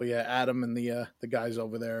 But yeah, Adam and the guys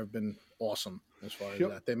over there have been awesome as far as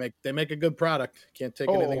that. They make a good product. Can't take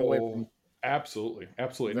anything away from them. Absolutely. Very,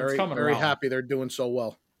 it's coming very around. happy they're doing so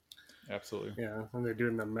well. Absolutely. Yeah, and they're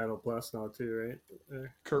doing the Metal Plus now too, right?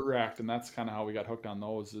 Correct, and that's kind of how we got hooked on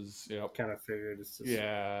those. Kind of figured it's just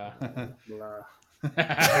blah.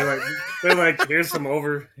 they're like here's some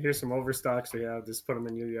overstocks we have. Just put them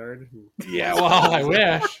in your yard. Yeah, well, I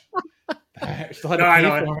wish. I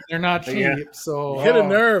know they're not cheap. So you hit a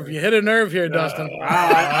nerve. You hit a nerve here, Dustin.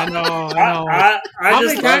 I know.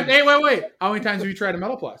 Hey, wait. How many times have you tried a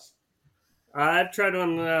Metal Plus? I've tried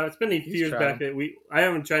one. It's been a few years back. I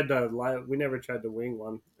haven't tried we never tried the wing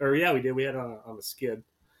one. Or yeah, we did. We had it on the skid.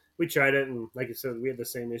 We tried it, and like you said, we had the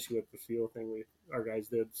same issue with the fuel thing. Our guys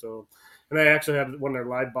did. So, and I actually had one of their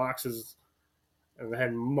live boxes, and I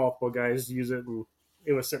had multiple guys use it, and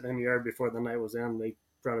it was sitting in the yard before the night was in. They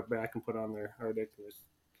brought it back and put on their Arctic to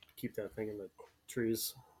keep that thing in the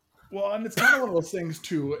trees. Well, and it's kind of one of those things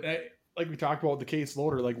too. Like we talked about with the case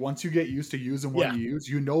loader, like once you get used to using what you use,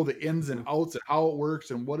 you know the ins and outs and how it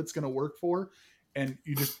works and what it's going to work for. and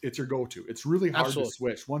it's your go-to. It's really hard Absolutely. to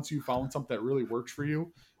switch. Once you found something that really works for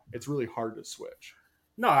you, it's really hard to switch.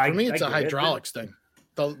 No, For me, it's I a hydraulics thing.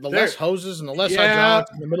 The There- less hoses and the less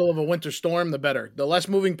hydraulics in the middle of a winter storm, the better. The less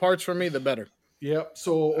moving parts for me, the better. Yep.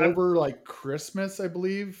 So over like Christmas, I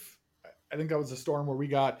believe, I think that was a storm where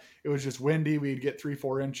it was just windy. We'd get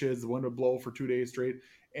 3-4 inches. The wind would blow for 2 days straight.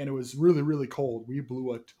 And it was really, really cold. We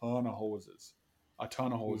blew a ton of hoses.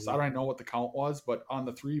 Mhm. I don't even know what the count was, but on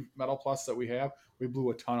the 3 Metal Plus that we have, we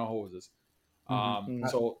blew a ton of hoses.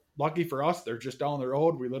 So lucky for us, they're just down the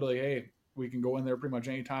road. We literally, hey, we can go in there pretty much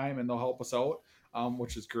any time and they'll help us out,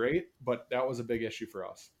 which is great. But that was a big issue for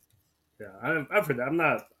us. Yeah, I've heard that. I'm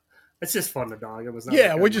not. It's just fun to dog. It was not.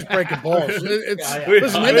 Yeah, we're just breaking balls.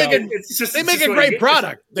 Listen, they make a great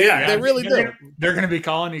product. They really do. They're going to be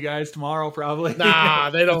calling you guys tomorrow, probably. Nah,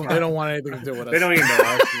 they don't. They don't want anything to do with us. They don't even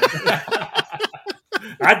know.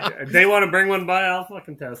 They want to bring one by. I'll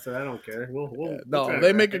fucking test it. I don't care. No,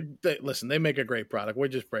 they make listen. They make a great product. We're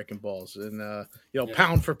just breaking balls, and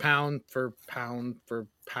pound for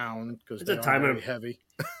pound because they're very heavy.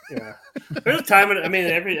 Yeah, there's a time. I mean,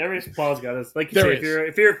 every plow's got us. Like you say,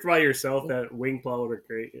 if you're by yourself, that wing plow would be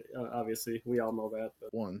great. Obviously, we all know that.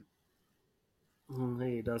 But.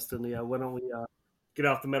 Hey, Dustin. Yeah, why don't we get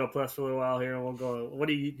off the Metal Plus for a little while here, and we'll go. What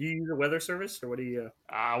do you use a weather service, or what do you?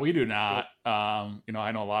 We do not. I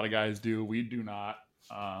know a lot of guys do. We do not.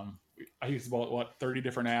 I use about 30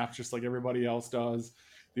 different apps, just like everybody else does.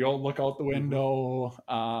 The old look out the window.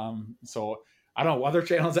 So I don't know. Weather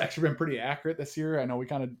Channel's actually been pretty accurate this year. I know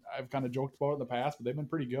I've kind of joked about it in the past, but they've been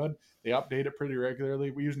pretty good. They update it pretty regularly.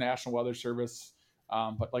 We use National Weather Service,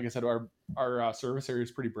 but like I said, our service area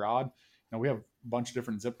is pretty broad. We have a bunch of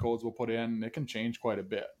different zip codes we'll put in. It can change quite a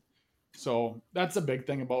bit. So that's a big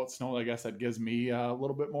thing about snow. I guess that gives me a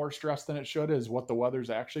little bit more stress than it should, is what the weather's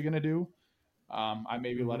actually going to do. I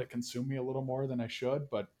maybe let it consume me a little more than I should,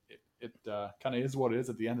 but it kind of is what it is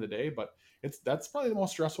at the end of the day. But that's probably the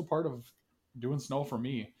most stressful part of doing snow for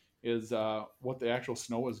me, is what the actual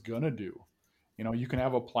snow is going to do. You can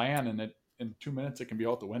have a plan, and in 2 minutes it can be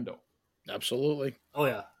out the window. Absolutely. Oh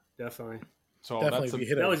yeah, definitely. So definitely,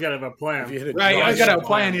 you always got to have a plan. Right, you always got to have a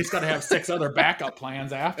plan. You just got to have 6 other backup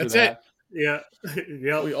plans after That's that. It.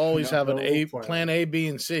 Yeah. We always have an plan A, B,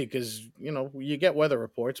 and C, because you get weather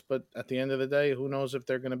reports, but at the end of the day, who knows if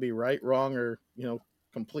they're going to be right, wrong, or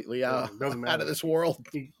completely out of this world.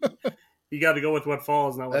 You got to go with what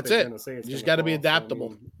falls, not what they're going to say. You just got to be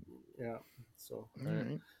adaptable. So all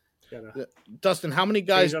right. Dustin, how many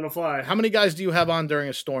guys on the fly? How many guys do you have on during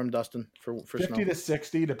a storm, Dustin? For 50 snow? to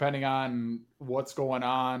 60, depending on what's going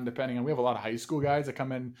on. We have a lot of high school guys that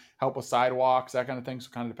come in, help with sidewalks, that kind of thing. So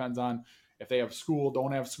it kind of depends on if they have school,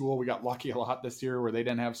 don't have school. We got lucky a lot this year where they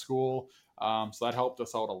didn't have school, so that helped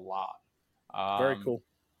us out a lot. Very cool.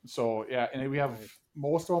 So yeah, and we have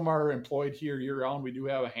most of them are employed here year round. We do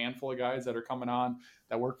have a handful of guys that are coming on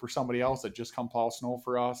that work for somebody else that just come plow snow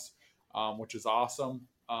for us, which is awesome.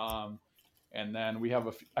 And then we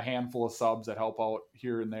have a handful of subs that help out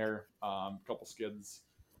here and there, a couple skids.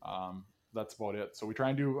 That's about it. So we try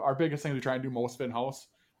and do our biggest thing. We try and do most of it in-house,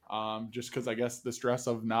 just because I guess the stress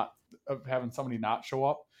of having somebody not show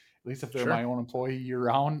up, at least if they're my own employee year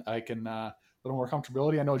round, I can a little more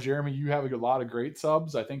comfortability. I know, Jeremy, you have a lot of great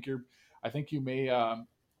subs. I think you may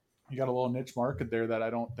you got a little niche market there that I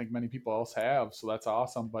don't think many people else have. So that's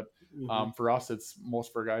awesome. But for us, it's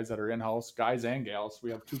most for guys that are in-house, guys and gals.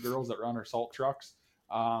 We have 2 girls that run our salt trucks.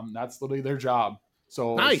 That's literally their job.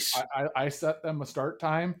 So nice. I set them a start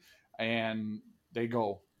time and they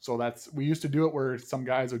go. So we used to do it where some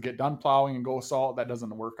guys would get done plowing and go salt. That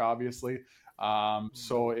doesn't work, obviously.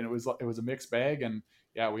 So it was a mixed bag, and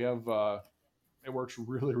yeah, we have, it works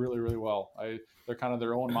really, really, really well. They're kind of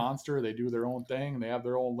their own monster. They do their own thing. They have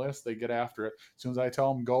their own list. They get after it. As soon as I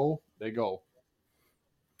tell them go, they go.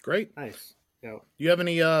 Great. Nice. Yeah. Do you have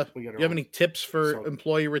any tips for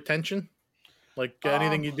employee retention? Like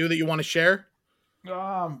anything you do that you want to share?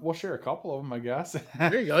 We'll share a couple of them, I guess.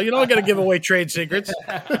 There you go. You don't got to give away trade secrets.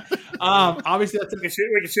 Obviously, we can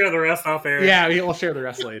share the rest off air. Yeah, we'll share the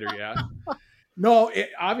rest later. Yeah. No,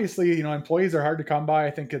 obviously, employees are hard to come by.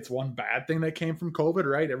 I think it's one bad thing that came from COVID,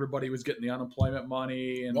 right? Everybody was getting the unemployment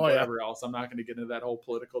money and whatever else. I'm not going to get into that whole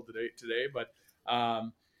political debate today, but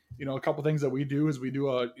a couple things that we do is we do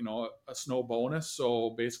a snow bonus.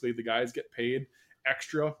 So basically, the guys get paid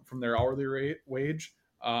extra from their hourly wage.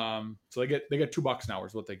 So they get $2 an hour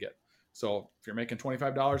is what they get. So if you're making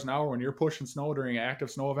 $25 an hour when you're pushing snow during an active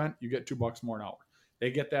snow event, you get $2 more an hour. They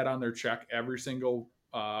get that on their check every single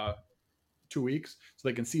 2 weeks, so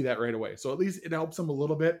they can see that right away. So at least it helps them a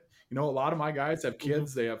little bit. You know, a lot of my guys have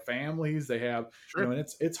kids, they have families, they have, Sure. and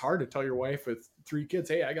it's hard to tell your wife with 3 kids,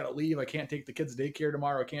 hey, I got to leave. I can't take the kids to daycare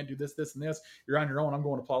tomorrow. I can't do this, and this. You're on your own. I'm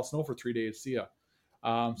going to plow snow for 3 days. See ya.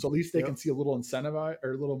 So at least they can see a little incentive or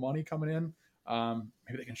a little money coming in.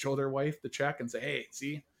 Maybe they can show their wife the check and say, hey,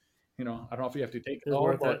 see, I don't know if you have to take it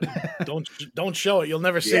all, but don't show it. You'll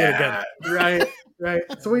never see it again. Right.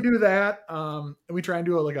 So we do that. And we try and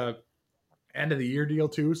do it like a end of the year deal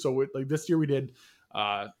too. So like this year we did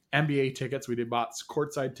NBA tickets. We bought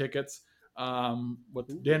courtside tickets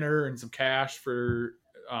with dinner and some cash for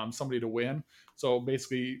somebody to win. So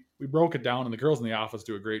basically we broke it down, and the girls in the office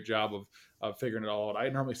do a great job of figuring it all out. I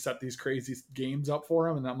normally set these crazy games up for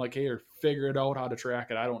them, and I'm like, hey, or figure it out how to track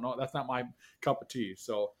it. I don't know. That's not my cup of tea.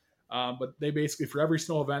 So, but they basically, for every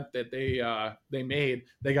snow event that they made,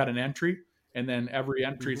 they got an entry. And then every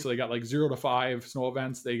entry, so they got like 0 to 5 snow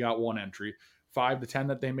events, they got 1 entry. 5 to 10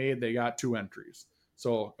 that they made, they got 2 entries.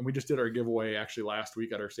 So, and we just did our giveaway actually last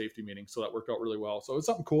week at our safety meeting, so that worked out really well. So it's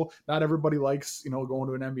something cool. Not everybody likes, going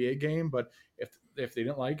to an NBA game, but if they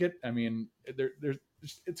didn't like it, I mean,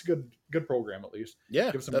 it's a good program at least.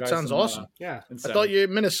 Yeah, that sounds awesome. Yeah, I thought you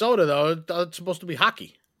in Minnesota though. It's supposed to be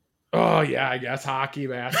hockey. Oh yeah, I guess hockey,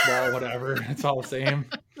 basketball, whatever. It's all the same.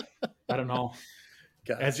 I don't know.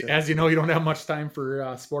 Gotcha. As you know, you don't have much time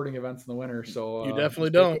for sporting events in the winter, so you definitely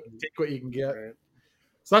don't. Take what you can get. Right.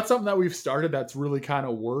 So that's something that we've started that's really kind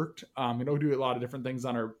of worked. We do a lot of different things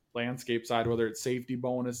on our landscape side, whether it's safety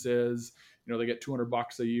bonuses. They get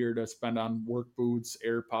 $200 a year to spend on work boots,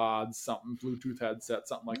 AirPods, something, Bluetooth headset,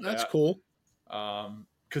 something like that. That's cool.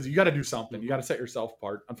 Because you got to do something. You got to set yourself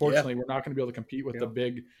apart. Unfortunately, we're not going to be able to compete with the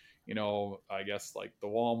big, I guess like the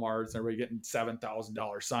Walmarts and everybody getting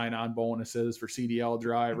 $7,000 sign-on bonuses for CDL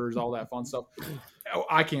drivers, all that fun stuff.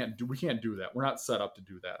 We can't do that. We're not set up to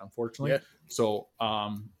do that, unfortunately. Yeah. So,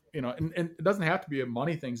 and it doesn't have to be a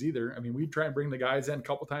money things either. I mean, we try and bring the guys in a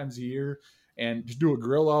couple times a year and just do a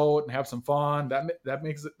grill out and have some fun. That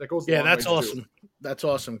makes it, that goes. Yeah, that's awesome. Too. That's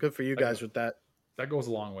awesome. Good for you guys with that. That goes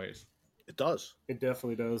a long ways. It does. It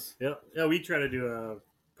definitely does. Yeah. Yeah. We try to do a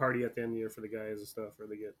party at the end of the year for the guys and stuff, where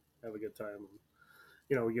they have a good time.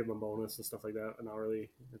 And, we give them a bonus and stuff like that. And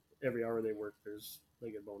every hour they work,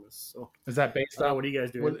 they get a bonus. So is that based on what do you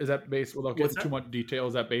guys do? Is that based? Without getting too much detail,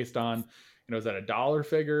 is that based on? Is that a dollar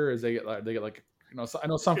figure? Is they get like I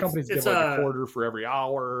know some companies give like a quarter for every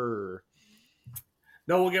hour. Or...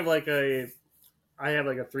 No, we'll give I have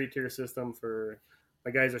like a 3-tier system for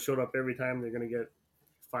my guys that showed up every time. They're going to get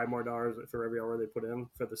 $5 more for every hour they put in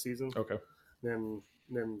for the season. Okay. Then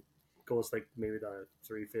goes like maybe to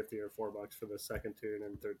 $3.50 or $4 for the second tier and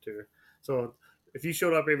then third tier. So if you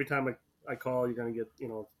showed up every time I call, you're going to get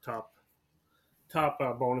top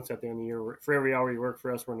bonus at the end of the year. For every hour you work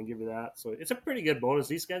for us, we're going to give you that. So it's a pretty good bonus.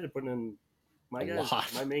 These guys are putting in. My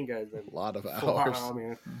main guys, a lot of hours.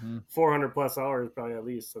 400 plus hours probably at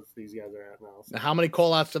least. That these guys are at now. So. Now, how many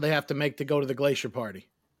call outs do they have to make to go to the glacier party?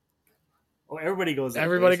 Oh, everybody goes.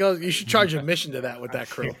 Everybody goes. You should charge admission to that with that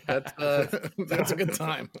crew. That's a good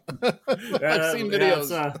time. I've seen videos.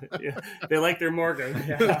 They like their Morgan.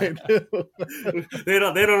 Yeah. They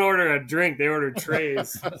don't order a drink. They order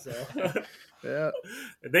trays. So. Yeah,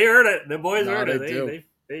 they earn it. The boys earn it.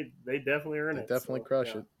 They definitely earn it. Definitely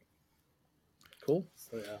crush it. Cool.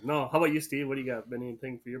 So, yeah. No, how about you, Steve? What do you got?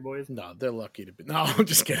 Anything for your boys? No, they're lucky to be. No, I'm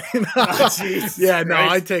just kidding. Yeah, no,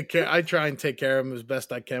 I take care. I try and take care of them as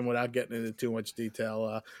best I can without getting into too much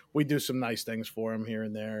detail. We do some nice things for them here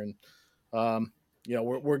and there, and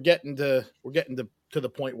we're getting to the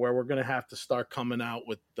point where we're going to have to start coming out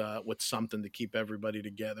with something to keep everybody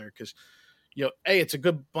together because, it's a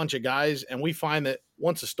good bunch of guys, and we find that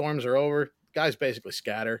once the storms are over, guys basically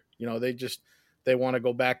scatter. They want to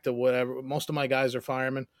go back to whatever. Most of my guys are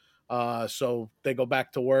firemen, so they go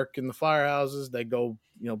back to work in the firehouses. They go,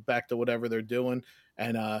 back to whatever they're doing,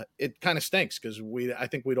 and it kind of stinks because I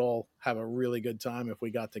think we'd all have a really good time if we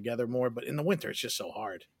got together more. But in the winter, it's just so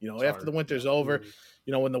hard. After the winter's over,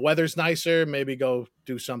 when the weather's nicer, maybe go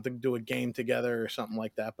do something, do a game together or something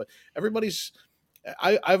like that. But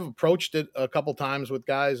I've approached it a couple times with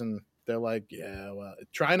guys, and they're like, yeah, well,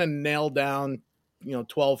 trying to nail down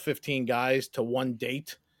 12, 15 guys to one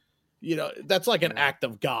date, that's like an act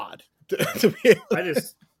of God. I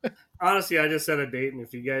just set a date, and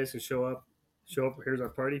if you guys can show up, here's our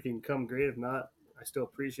party. If you can come, great. If not, I still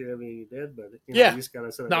appreciate everything you did, but you just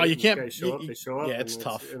gotta set a date. No, you can't. Guys show up, they show up. Yeah, it's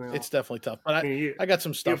tough. It's definitely tough. But I got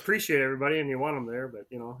some stuff. You appreciate everybody, and you want them there, but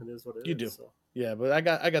it is what it is. You do. So. Yeah, but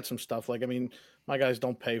I got some stuff. Like, my guys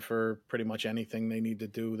don't pay for pretty much anything they need to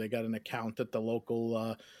do. They got an account at the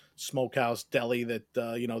local smokehouse deli that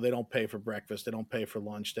they don't pay for breakfast, they don't pay for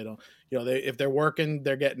lunch, they don't, if they're working,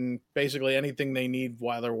 they're getting basically anything they need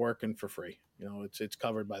while they're working for free. It's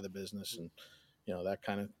covered by the business, and that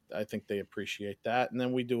kind of, I think they appreciate that. And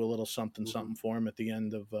then we do a little something something for them at the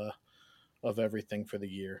end of everything for the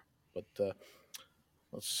year. But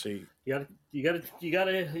let's see. You gotta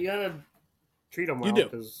treat them You well do.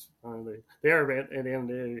 because they are at the end of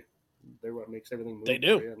the day, they're what makes everything move. They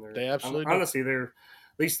do. For you, and They absolutely do. honestly, they're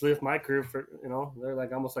at least with my crew for they're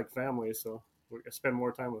like almost like family. So we spend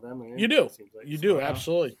more time with them. Than You do. like. You do,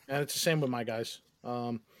 absolutely. And it's the same with my guys.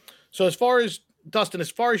 So as far as Dustin, as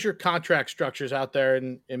far as your contract structures out there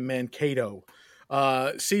in Mankato,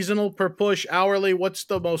 seasonal per push, hourly, what's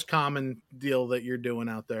the most common deal that you're doing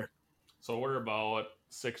out there? So we're about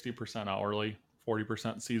 60% hourly,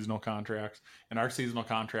 40% seasonal contracts, and our seasonal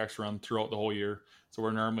contracts run throughout the whole year. So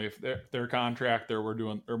we're normally, if their contract, they're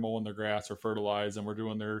mowing their grass or fertilizing, we're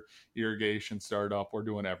doing their irrigation startup, we're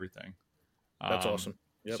doing everything. That's awesome.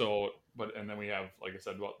 Yep. So, and then we have, like I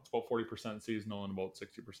said, about 40% seasonal and about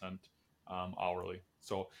 60% hourly.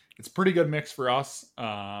 So it's a pretty good mix for us.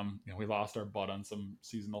 We lost our butt on some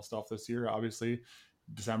seasonal stuff this year. Obviously,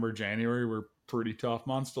 December, January were pretty tough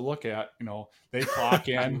months to look at. They clock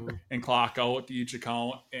in and clock out to each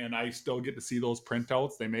account, and I still get to see those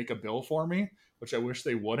printouts. They make a bill for me, which I wish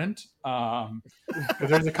they wouldn't. Because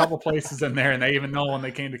there's a couple places in there, and they even know when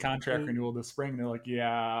they came to contract renewal this spring, they're like,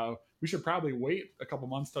 yeah, we should probably wait a couple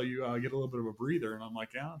months till you get a little bit of a breather. And I'm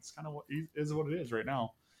like, yeah, it's kind of what it is right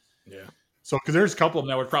now. Yeah. So, because there's a couple of them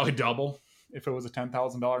that would probably double. If it was a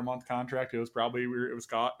 $10,000 a month contract, it was probably,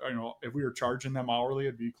 if we were charging them hourly,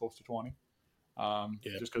 it'd be close to 20.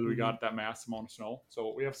 Just because we got that massive amount of snow.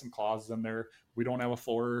 So we have some clauses in there. We don't have a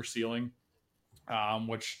floor or ceiling,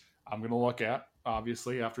 which I'm going to look at,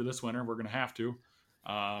 obviously, after this winter. We're going to have to.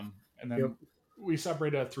 And then we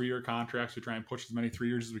separated 3-year contracts. We try and push as many 3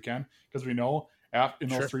 years as we can because we know in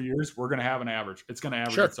those 3 years, we're going to have an average. It's going to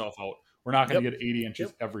average itself out. We're not going to get 80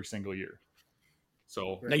 inches every single year.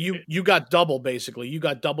 So now you got double, basically. You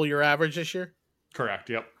got double your average this year? Correct.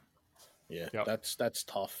 Yep. Yeah, that's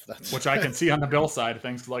tough. Which I can see on the bill side of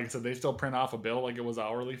things. Like I said, they still print off a bill like it was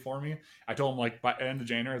hourly for me. I told them like by end of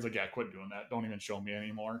January, I was like, yeah, quit doing that. Don't even show me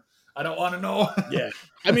anymore. I don't want to know. Yeah.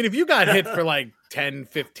 I mean, if you got hit for like 10,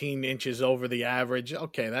 15 inches over the average,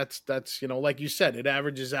 okay, that's like you said, it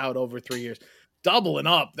averages out over 3 years. Doubling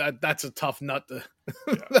up, that's a tough nut to.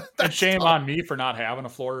 And shame on me for not having a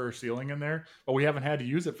floor or ceiling in there, but we haven't had to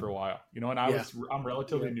use it for a while, and I'm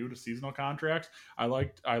relatively new to seasonal contracts. I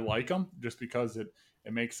like them just because it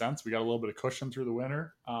makes sense. We got a little bit of cushion through the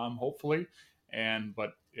winter, hopefully,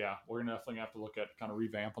 but yeah, we're gonna definitely have to look at kind of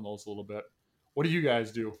revamping those a little bit. What do you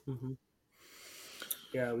guys do? Mm-hmm.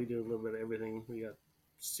 Yeah, we do a little bit of everything. We got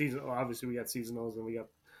seasonal. Obviously, we got seasonals, and we got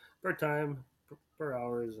per time, per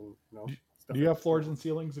hours, and Do you have floors and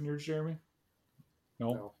ceilings in yours, Jeremy?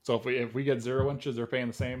 No. So if we get 0 inches, they're paying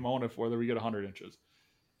the same amount if whether we get 100 inches.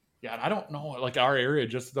 Yeah, and I don't know. Like our area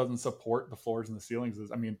just doesn't support the floors and the ceilings.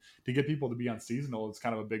 I mean, to get people to be on seasonal is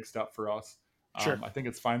kind of a big step for us. Sure. I think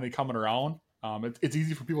it's finally coming around. It's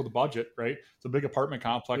easy for people to budget, right? So big apartment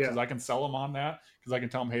complexes, I can sell them on that because I can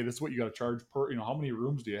tell them, hey, this is what you got to charge per. How many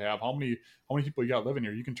rooms do you have? How many people you got living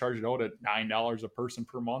here? You can charge it out at $9 a person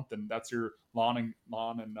per month, and that's your lawn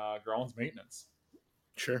and grounds maintenance.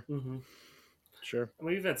 Sure. Mm-hmm. Sure. I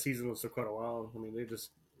mean, we've had seasonals for quite a while. I mean,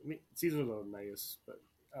 seasonals are nice, but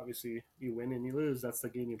obviously you win and you lose. That's the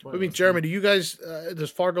game you play. I mean, Jeremy, do you guys, does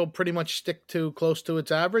Fargo pretty much stick to close to its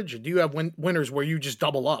average? Or do you have winners where you just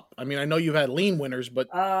double up? I mean, I know you've had lean winners, but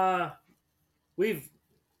we've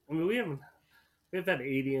had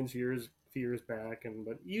 80-inch years a few years back,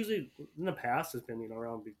 but usually in the past it's been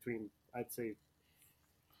around between, I'd say,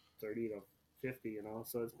 30 to 50.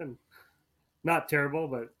 So it's been not terrible,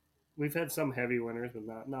 but we've had some heavy winners,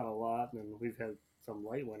 but not a lot, and we've had some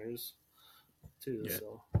light winners too. Yeah.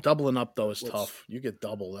 So doubling up though is tough. You get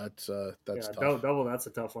double, that's tough. Double, that's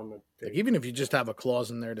a tough one to take. Like, even if you just have a clause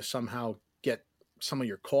in there to somehow get some of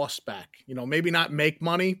your costs back, maybe not make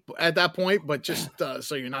money at that point, but just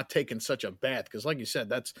so you're not taking such a bath. Because like you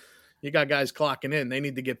said, you got guys clocking in, they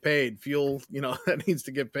need to get paid. Fuel, that needs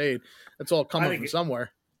to get paid. That's all coming from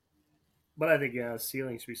somewhere. But I think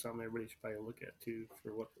ceiling should be something everybody should probably look at too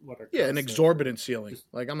for what our an exorbitant ceiling.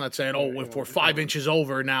 Like, I'm not saying if we're 5 inches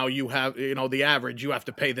over now, you have the average, you have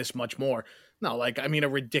to pay this much more. No, like, I mean a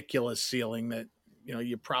ridiculous ceiling that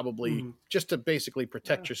you probably just to basically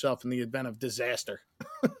protect yourself in the event of disaster,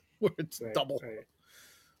 where it's double. Right.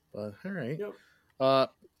 But all right,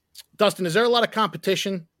 Dustin, is there a lot of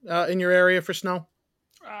competition in your area for snow?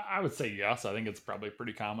 I would say yes. I think it's probably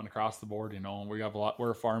pretty common across the board.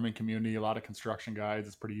 We're a farming community, a lot of construction guys.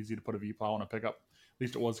 It's pretty easy to put a V plow on a pickup. At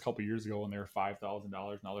least it was a couple years ago when they were $5,000.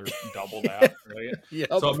 Now they're double that, right? Yep.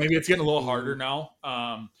 So maybe it's getting a little harder now.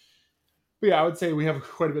 But yeah, I would say we have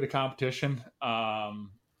quite a bit of competition. I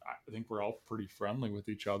think we're all pretty friendly with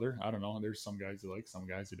each other. I don't know. There's some guys who like, some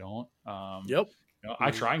guys who don't. Yep.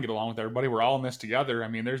 I try and get along with everybody. We're all in this together. I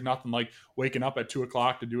mean, there's nothing like waking up at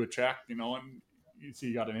 2:00 to do a check, and you see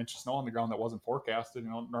you got an inch of snow on the ground that wasn't forecasted.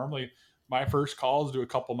 Normally my first call is to a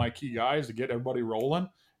couple of my key guys to get everybody rolling.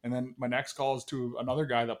 And then my next call is to another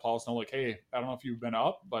guy that plows snow, like, hey, I don't know if you've been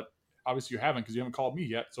up, but obviously you haven't because you haven't called me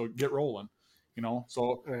yet. So get rolling,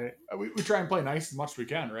 So Right. we try and play nice as much as we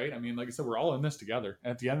can, right? I mean, like I said, we're all in this together.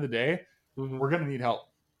 And at the end of the day, we're going to need help.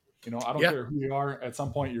 I don't care who you are. At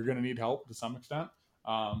some point, you're going to need help to some extent.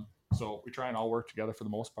 So we try and all work together for the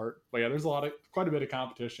most part. But yeah, there's quite a bit of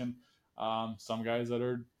competition. Some guys that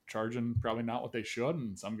are charging probably not what they should,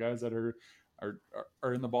 and some guys that are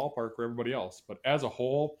in the ballpark for everybody else. But as a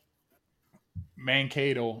whole,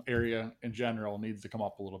 Mankato area in general needs to come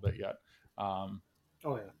up a little bit yet.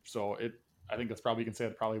 So I think that's probably, you can say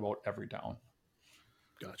it probably about every town.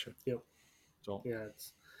 Gotcha. Yep. So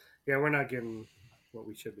we're not getting what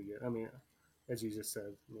we should be getting. I mean, as you just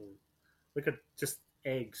said, look at just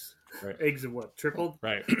eggs. Right. Eggs have what, tripled?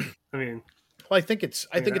 Right. I mean, well, I think it's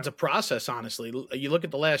a process. Honestly, you look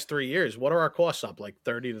at the last 3 years. What are our costs up? Like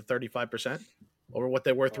 30 to 35% over what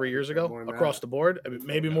they were 3 years ago across the board. I mean,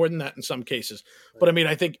 maybe more than that in some cases. But I mean,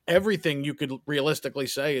 I think everything you could realistically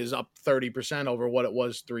say is up 30% over what it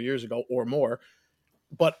was 3 years ago or more.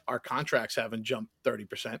 But our contracts haven't jumped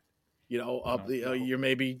 30%. You're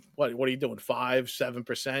maybe what are you doing?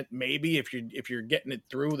 5-7%, maybe if you're getting it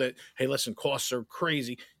through that. Hey, listen, costs are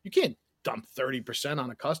crazy. You can't dump 30%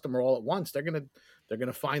 on a customer all at once. They're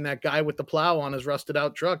gonna find that guy with the plow on his rusted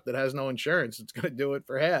out truck that has no insurance. It's gonna do it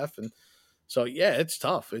for half, and so yeah, it's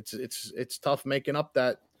tough. It's tough making up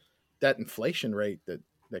that inflation rate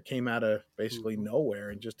that came out of basically nowhere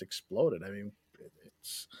and just exploded. I mean,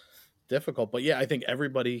 it's difficult, but yeah, I think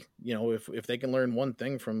everybody, if they can learn one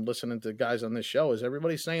thing from listening to guys on this show, is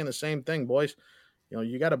everybody's saying the same thing, boys.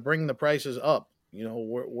 You got to bring the prices up.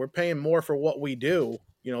 We're paying more for what we do.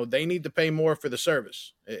 They need to pay more for the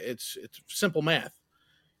service. It's simple math.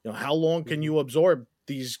 How long can you absorb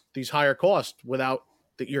these higher costs without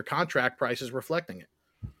your contract prices reflecting it?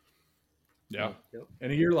 Yeah. Yep.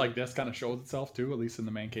 And a year like this kind of shows itself too, at least in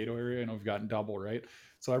the Mankato area. We've gotten double, right?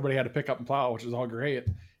 So everybody had to pick up and plow, which is all great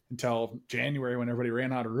until January when everybody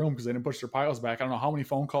ran out of room because they didn't push their piles back. I don't know how many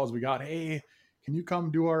phone calls we got. Hey, can you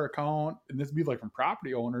come do our account? And this would be like from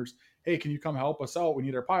property owners. Hey, can you come help us out? We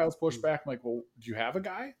need our piles pushed back. I'm like, well, do you have a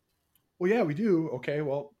guy? Well, yeah, we do. Okay,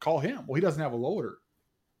 well, call him. Well, he doesn't have a loader.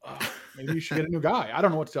 Maybe you should get a new guy. I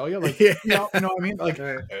don't know what to tell you. Like, you know what I mean? Like,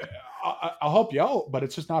 I'll help you out, but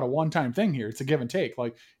it's just not a one-time thing here. It's a give and take.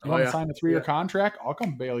 Like, you want to sign a 3-year contract? I'll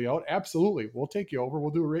come bail you out. Absolutely. We'll take you over.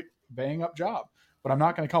 We'll do a bang up job. But I'm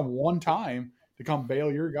not going to come one time to come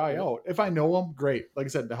bail your guy out. If I know him, great. Like I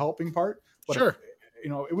said, the helping part. But sure.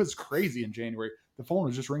 It was crazy in January. The phone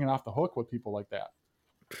was just ringing off the hook with people like that.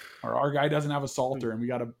 Or our guy doesn't have a salter and we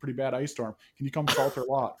got a pretty bad ice storm. Can you come salt our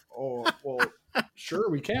lot? Oh, well, sure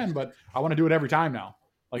we can, but I want to do it every time now.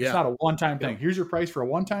 Like, it's not a one-time thing. Here's your price for a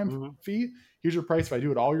one-time fee. Here's your price if I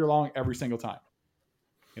do it all year long, every single time.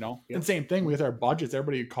 And same thing with our budgets.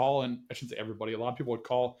 Everybody would call, and I shouldn't say everybody. A lot of people would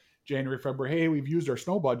call January, February. Hey, we've used our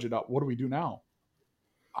snow budget up. What do we do now?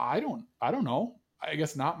 I don't know. I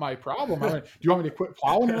guess not my problem. Do you want me to quit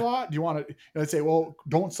plowing a lot? Do you want to? They'd say, well,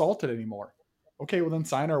 don't salt it anymore. Okay, well then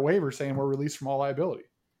sign our waiver saying we're released from all liability.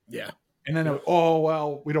 Yeah. And then,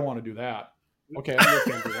 well, we don't want to do that. Okay, I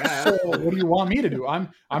can't do that. So what do you want me to do?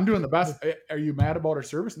 I'm doing the best. Are you mad about our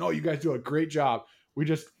service? No, you guys do a great job.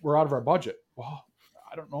 We're out of our budget. Well,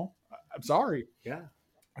 I don't know. I'm sorry. Yeah.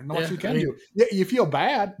 I don't know what you can do. Yeah, you feel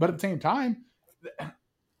bad, but at the same time,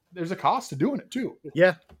 there's a cost to doing it too.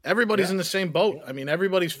 Yeah. Everybody's in the same boat. I mean,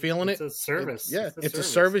 everybody's feeling it. It's a service. It's a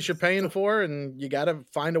service you're paying for, and you got to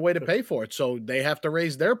find a way to pay for it. So they have to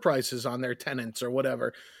raise their prices on their tenants or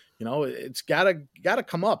whatever. It's gotta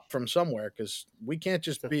come up from somewhere, because we can't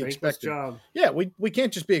just be expected. Yeah, we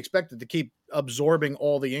can't just be expected to keep absorbing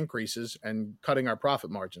all the increases and cutting our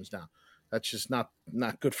profit margins down. That's just not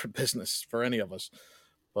good for business for any of us.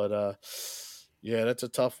 But yeah, that's a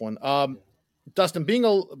tough one. Dustin, being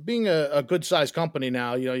a good sized company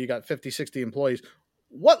now, you got 50, 60 employees.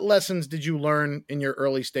 What lessons did you learn in your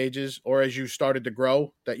early stages or as you started to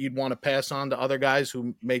grow that you'd want to pass on to other guys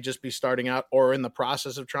who may just be starting out or in the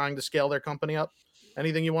process of trying to scale their company up?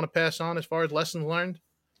 Anything you want to pass on as far as lessons learned?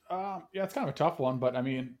 Yeah, it's kind of a tough one, but I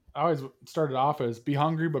mean, I always started off as be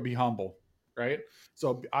hungry, but be humble, right?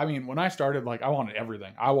 So, I mean, when I started, like, I wanted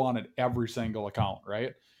everything. I wanted every single account,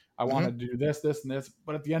 right? I Mm-hmm. wanted to do this, this, and this.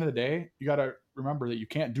 But at the end of the day, you got to remember that you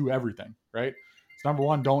can't do everything, right? So, number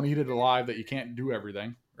one, don't eat it alive that you can't do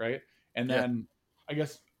everything, right? And Yeah. then I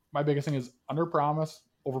guess my biggest thing is under promise,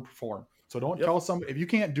 over perform. So, don't Yep. tell somebody if you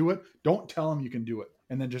can't do it, don't tell them you can do it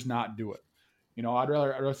and then just not do it. I'd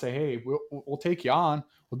rather say, hey, we'll take you on.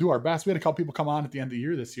 We'll do our best. We had a couple people come on at the end of the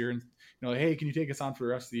year this year, and hey, can you take us on for the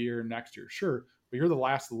rest of the year and next year? Sure, but you're the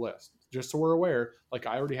last of the list. Just so we're aware, like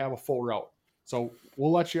I already have a full route, so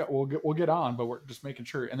we'll let you. We'll get on, but we're just making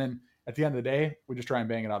sure. And then at the end of the day, we just try and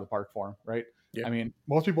bang it out of the park for them, right? Yeah. I mean,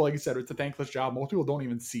 most people, like you said, it's a thankless job. Most people don't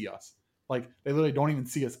even see us. Like they literally don't even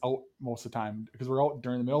see us out most of the time because we're out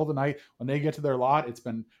during the middle of the night. When they get to their lot, it's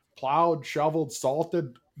been plowed, shoveled,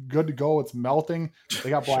 salted, good to go. It's melting. They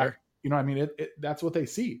got black. Sure. I mean, that's what they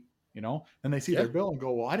see. Then they see Yeah. their bill and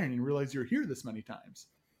go, "Well, I didn't even realize you were here this many times."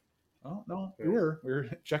 Oh no, we Right. were. We were.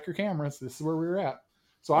 Check your cameras. This is where we were at.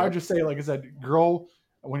 So I would Yep. just say, like I said, grow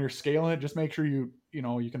when you're scaling it. Just make sure you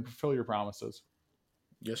can fulfill your promises.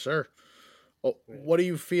 Yes, sir. Well, Right. what do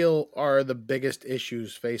you feel are the biggest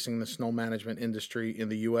issues facing the snow management industry in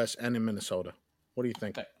the U.S. and in Minnesota? What do you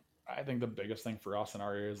think? I think the biggest thing for us in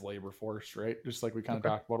our area is labor force, right? Just like we kind of Okay.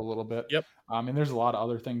 talked about a little bit. Yep. And there's a lot of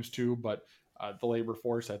other things too, but the labor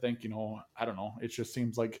force, I think, I don't know. It just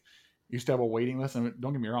seems like you used to have a waiting list. And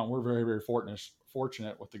don't get me wrong, we're very, very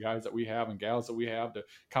fortunate with the guys that we have and gals that we have to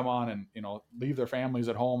come on and, leave their families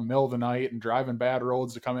at home in the middle of the night and driving bad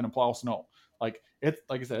roads to come in and plow snow. Like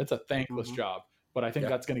I said, it's a thankless Mm-hmm. job, but I think Yeah.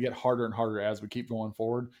 that's going to get harder and harder as we keep going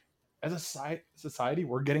forward. As a society,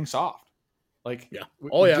 we're getting soft. Like Yeah.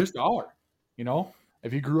 we, Oh, we yeah. just are,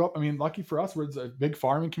 if you grew up, I mean, lucky for us, we're a big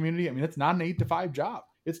farming community. I mean, it's not an 8 to 5 job.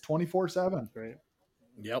 It's 24/7. Right.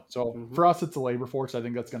 Yep. So Mm-hmm. for us, it's a labor force. I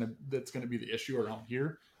think that's going to be the issue around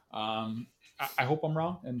here. I hope I'm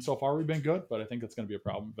wrong. And so far we've been good, but I think it's going to be a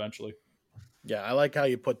problem eventually. Yeah, I like how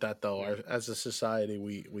you put that though. As a society,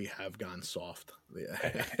 we have gone soft.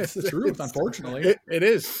 Yeah. It's the truth, unfortunately. It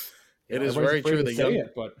is. It is Everybody's very afraid true. to The say young.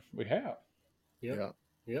 it, but we have. Yep.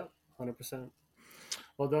 Yeah. Yep. 100%.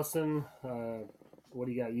 Well, Dustin, what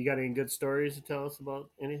do you got? You got any good stories to tell us about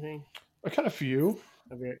anything? I got a few.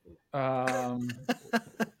 Okay. Um,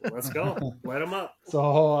 Let's go. Light them up.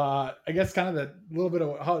 So I guess kind of the little bit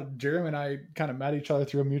of how Jeremy and I kind of met each other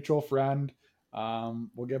through a mutual friend.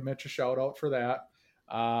 We'll give Mitch a shout out for that.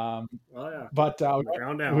 Oh yeah. But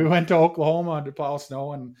Ground down. we went to Oklahoma to plow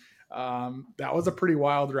snow, and that was a pretty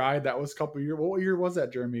wild ride. That was a couple of years. What year was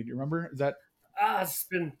that, Jeremy? Do you remember? Is that It's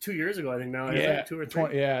been 2 years ago, I think now. yeah, Is it 2 or 3?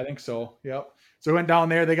 20, yeah, I think so. Yep. So we went down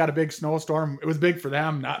there. They got a big snowstorm. It was big for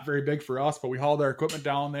them, not very big for us, but we hauled our equipment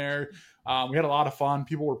down there. We had a lot of fun.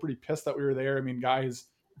 People were pretty pissed that we were there. I mean, guys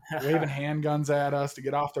waving handguns at us to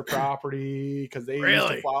get off their property because they used to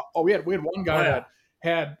Really? plow. Oh, we had one guy Oh, yeah. that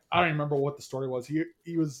had, I don't even remember what the story was.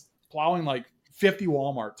 He was plowing like 50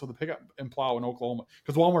 Walmarts, so the pickup and plow in Oklahoma,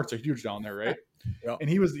 because Walmarts are huge down there, right? Yep. And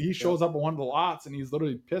he shows up at one of the lots and he's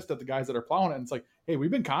literally pissed at the guys that are plowing it. And it's like, hey, we've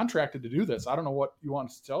been contracted to do this. I don't know what you want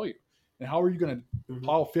us to tell you. And how are you going to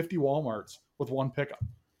plow 50 Walmarts with one pickup?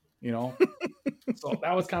 So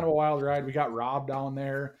that was kind of a wild ride. We got robbed down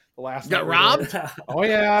there the last You got night we were robbed? there. Oh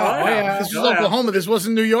yeah. This was Oklahoma. This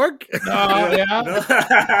wasn't New York.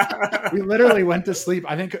 Yeah. We literally went to sleep.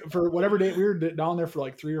 I think for whatever day we were down there for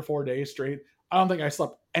like 3 or 4 days straight. I don't think I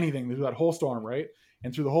slept anything through that whole storm, right?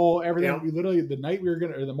 And through the whole everything, Yep. we literally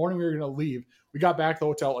the morning we were gonna leave. We got back to the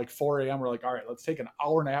hotel at like 4 a.m. We're like, all right, let's take an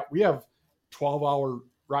hour nap. We have 12-hour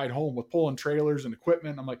ride home with pulling trailers and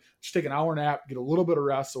equipment. I'm like, just take an hour nap, get a little bit of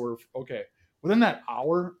rest, so we're okay. Within that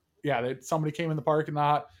hour, somebody came in the parking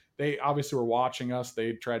lot. They obviously were watching us.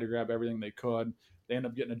 They tried to grab everything they could. They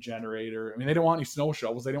ended up getting a generator. I mean, they didn't want any snow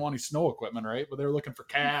shovels. They didn't want any snow equipment, right? But they were looking for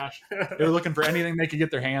cash. They were looking for anything they could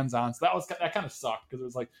get their hands on. So that kind of sucked because it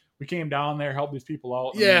was like we came down there, helped these people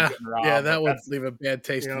out. And Yeah. robbed, Yeah, that would leave a bad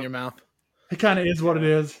taste in Yeah. your mouth. it kind of is what it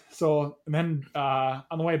is. So, and then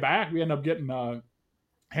on the way back, we ended up getting a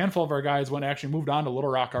handful of our guys actually moved on to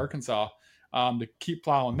Little Rock, Arkansas, to keep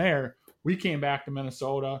plowing there. We came back to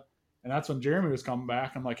Minnesota, and that's when Jeremy was coming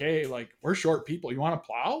back. I'm like, hey, like we're short people. You want to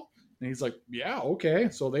plow? And he's like, yeah, okay.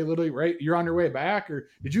 So they literally, right, you're on your way back, or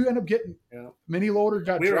did you end up getting mini loader?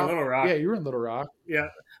 We were in Little Rock. Yeah, you were in Little Rock. Yeah,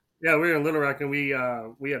 we were in Little Rock, and we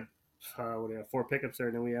had 4 pickups there,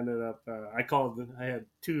 and then we ended up. I had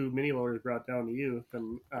 2 mini loaders brought down to you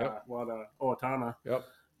from Owatonna. Yep.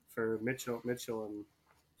 For Mitchell and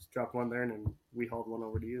Just dropped one there, and then we hauled one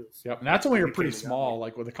over to you. So Yep, and that's when we were you pretty came and got small. me.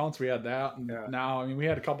 Like with accounts, we had that, and Yeah. now I mean we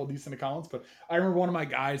had a couple decent accounts. But I remember one of my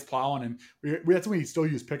guys plowing, and that's when we still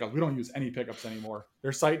use pickups. We don't use any pickups anymore.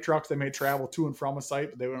 They're site trucks. They may travel to and from a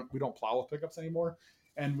site, but we don't plow with pickups anymore.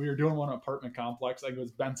 And we were doing one apartment complex. I think it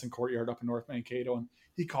was Benson Courtyard up in North Mankato, and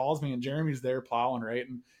he calls me, and Jeremy's there plowing, right?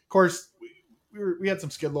 And of course, we had some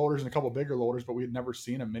skid loaders and a couple bigger loaders, but we had never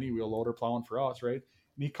seen a mini wheel loader plowing for us, right?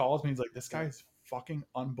 And he calls me, he's like, "This guy's fucking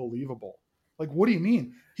unbelievable." Like, what do you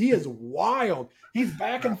mean? He is wild. He's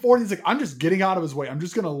back and forth. He's like, "I'm just getting out of his way. I'm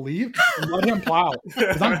just gonna leave and let him plow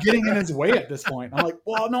because I'm getting in his way at this point." I'm like,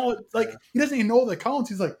 "Well, no, like he doesn't even know the counts."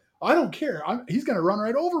 He's like, "I don't care. He's gonna run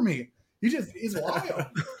right over me." He's wild.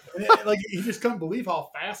 And like he just couldn't believe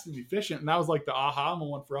how fast and efficient. And that was like the aha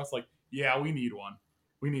moment for us. Like, yeah, we need one.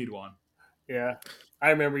 We need one. Yeah. I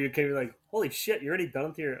remember you came like, "Holy shit, you already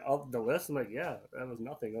done the list?" I'm like, "Yeah, that was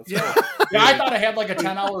nothing." Let's Yeah. go. Yeah, I thought I had like a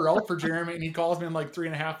 10-hour route for Jeremy, and he calls me in like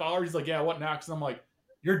 3.5 hours. He's like, "Yeah, what next?" And I'm like,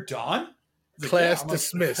 "You're done?" He's like, Class "Yeah."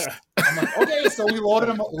 dismissed. I'm like, "Okay." So we loaded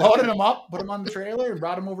him up, put him on the trailer, and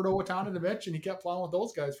brought him over to Owatonna to Mitch, and he kept plowing with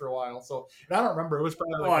those guys for a while. So and I don't remember. It was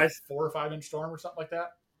probably like a 4 or 5 inch storm or something like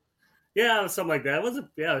that. Yeah, it was something like that. It was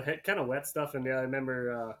kind of wet stuff, and yeah, I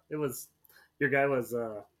remember it was your guy was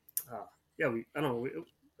I don't know.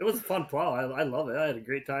 It was a fun plow. I love it. I had a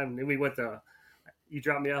great time. And we went to you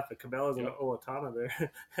dropped me off at Cabela's in Owatonna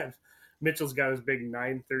there. And Mitchell's got his big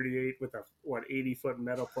 938 with a 80-foot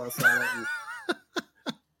metal plus on it. And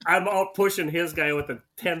I'm out pushing his guy with a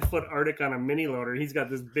 10-foot Arctic on a mini loader. He's got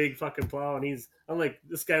this big fucking plow, and I'm like,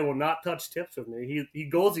 this guy will not touch tips with me. He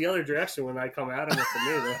goes the other direction when I come at him with the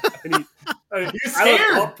mini. And He's I was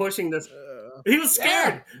scared. out pushing this. He was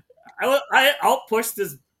scared. Yeah. I out pushed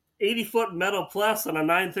this 80-foot metal plus on a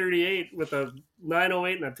 938 with a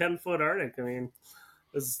 908 and a 10-foot Arctic. I mean,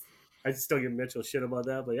 I still give Mitchell shit about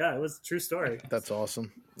that, but yeah, it was a true story. That's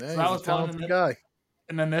awesome. Yeah, So that was a talented fun. guy.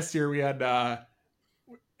 And then this year we had I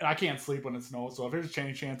can't sleep when it snows. So if there's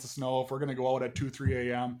any chance of snow, if we're gonna go out at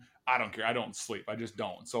 2-3 a.m., I don't care. I don't sleep. I just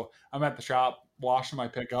don't. So I'm at the shop washing my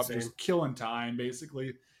pickup, just killing time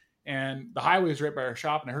basically. And the highway is right by our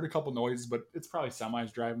shop, and I heard a couple noises, but it's probably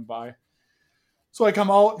semis driving by. So I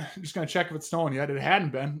come out, I'm just going to check if it's snowing yet. It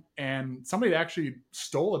hadn't been. And somebody actually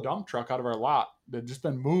stole a dump truck out of our lot that had just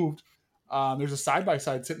been moved. There's a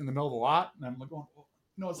side-by-side sitting in the middle of the lot. And I'm like,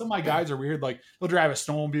 some of my guys are weird. Like, they'll drive a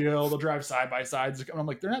snowmobile. They'll drive side-by-sides. And I'm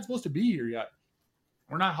like, they're not supposed to be here yet.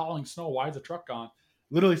 We're not hauling snow. Why is the truck gone?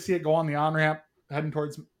 Literally see it go on the on-ramp, heading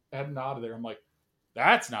out of there. I'm like,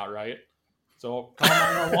 that's not right. So call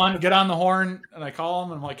 911, get on the horn, and I call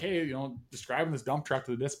him, and I'm like, hey, describing this dump truck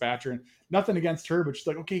to the dispatcher, and nothing against her, but she's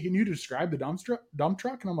like, okay, can you describe the dump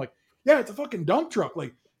truck? And I'm like, yeah, it's a fucking dump truck.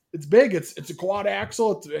 Like, it's big. It's a quad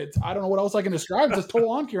axle. It's I don't know what else I can describe. It's just tow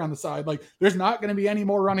lawn care on the side. Like, there's not going to be any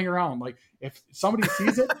more running around. Like, if somebody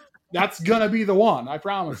sees it, that's going to be the one. I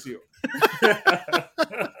promise you.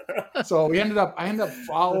 So I ended up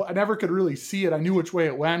following. I never could really see it. I knew which way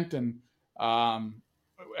it went, and I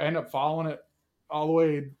ended up following it all the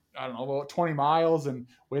way, I don't know, about 20 miles and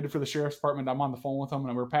waited for the sheriff's department. I'm on the phone with them,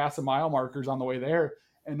 and we're passing mile markers on the way there.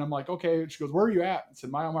 And I'm like, okay. She goes, where are you at? I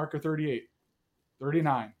said, mile marker 38,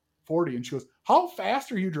 39, 40. And she goes, how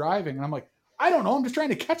fast are you driving? And I'm like, I don't know. I'm just trying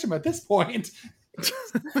to catch him at this point.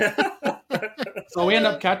 So we end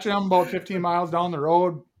up catching him about 15 miles down the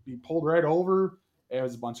road. He pulled right over. It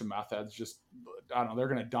was a bunch of meth heads. Just, I don't know. They're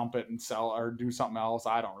going to dump it and sell or do something else.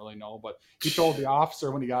 I don't really know. But he told the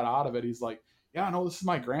officer when he got out of it, he's like, yeah, no, this is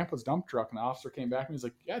my grandpa's dump truck. And the officer came back and he's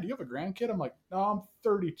like, yeah, do you have a grandkid? I'm like, no, I'm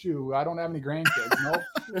 32. I don't have any grandkids. No,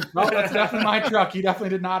 that's definitely my truck. He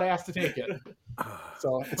definitely did not ask to take it.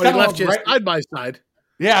 So it's he left you side by side.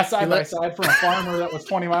 Yeah, side by side from a farmer that was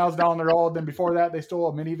 20 miles down the road. Then before that, they stole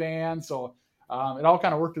a minivan. So it all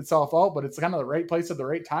kind of worked itself out, but it's kind of the right place at the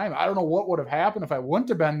right time. I don't know what would have happened if I wouldn't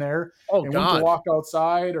have been there and wouldn't have walked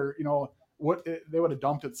outside, or, what they would have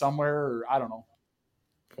dumped it somewhere, or I don't know.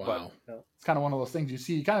 Wow. But it's kind of one of those things you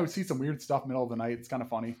see. You kind of see some weird stuff middle of the night. It's kind of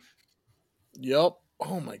funny. Yep.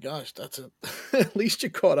 Oh my gosh, at least you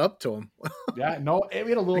caught up to him. Yeah, no, we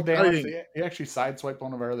had a little damage. He actually sideswiped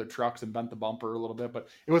one of our other trucks and bent the bumper a little bit, but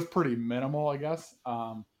it was pretty minimal, I guess.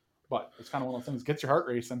 But it's kind of one of those things. Gets your heart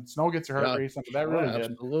racing. Snow gets your heart racing. But that really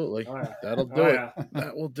did. Absolutely. Oh, yeah. That'll do it. Yeah.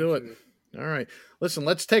 That will do it. All right. Listen,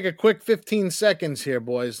 let's take a quick 15 seconds here,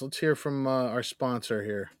 boys. Let's hear from our sponsor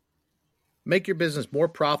here. Make your business more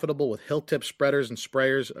profitable with Hilltip spreaders and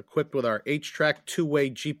sprayers equipped with our H-Track two-way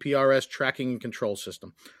GPRS tracking and control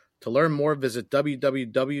system. To learn more, visit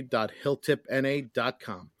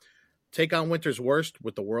www.hilltipna.com. Take on winter's worst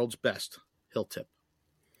with the world's best. Hilltip.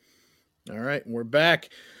 All right, and we're back.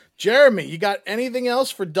 Jeremy, you got anything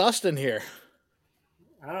else for Dustin here?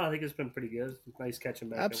 I don't know. I think it's been pretty good. It's nice catching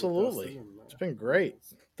back Absolutely. up with Dustin. It's been great.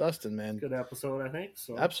 Dustin, man. Good episode, I think.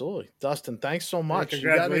 So Absolutely. Dustin, thanks so much. You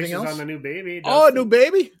got anything congratulations else? on the new baby. Oh, a Dustin. new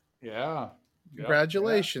baby? Yeah.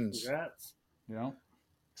 Congratulations. Congrats. You know,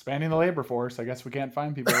 expanding the labor force. I guess we can't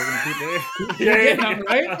find people. We're gonna keep Yeah.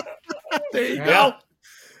 right? There you Yeah. go.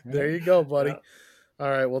 There you go, buddy. Yeah. All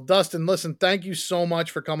right. Well, Dustin, listen, thank you so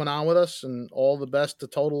much for coming on with us, and all the best to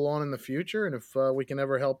Total On in the future. And if we can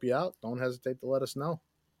ever help you out, don't hesitate to let us know.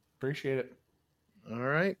 Appreciate it. All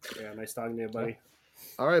right. Yeah, nice talking to you, buddy.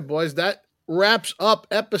 All right, boys. That wraps up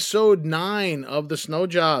episode 9 of the Snow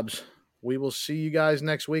Jobs. We will see you guys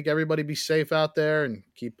next week. Everybody be safe out there and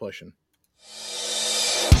keep pushing.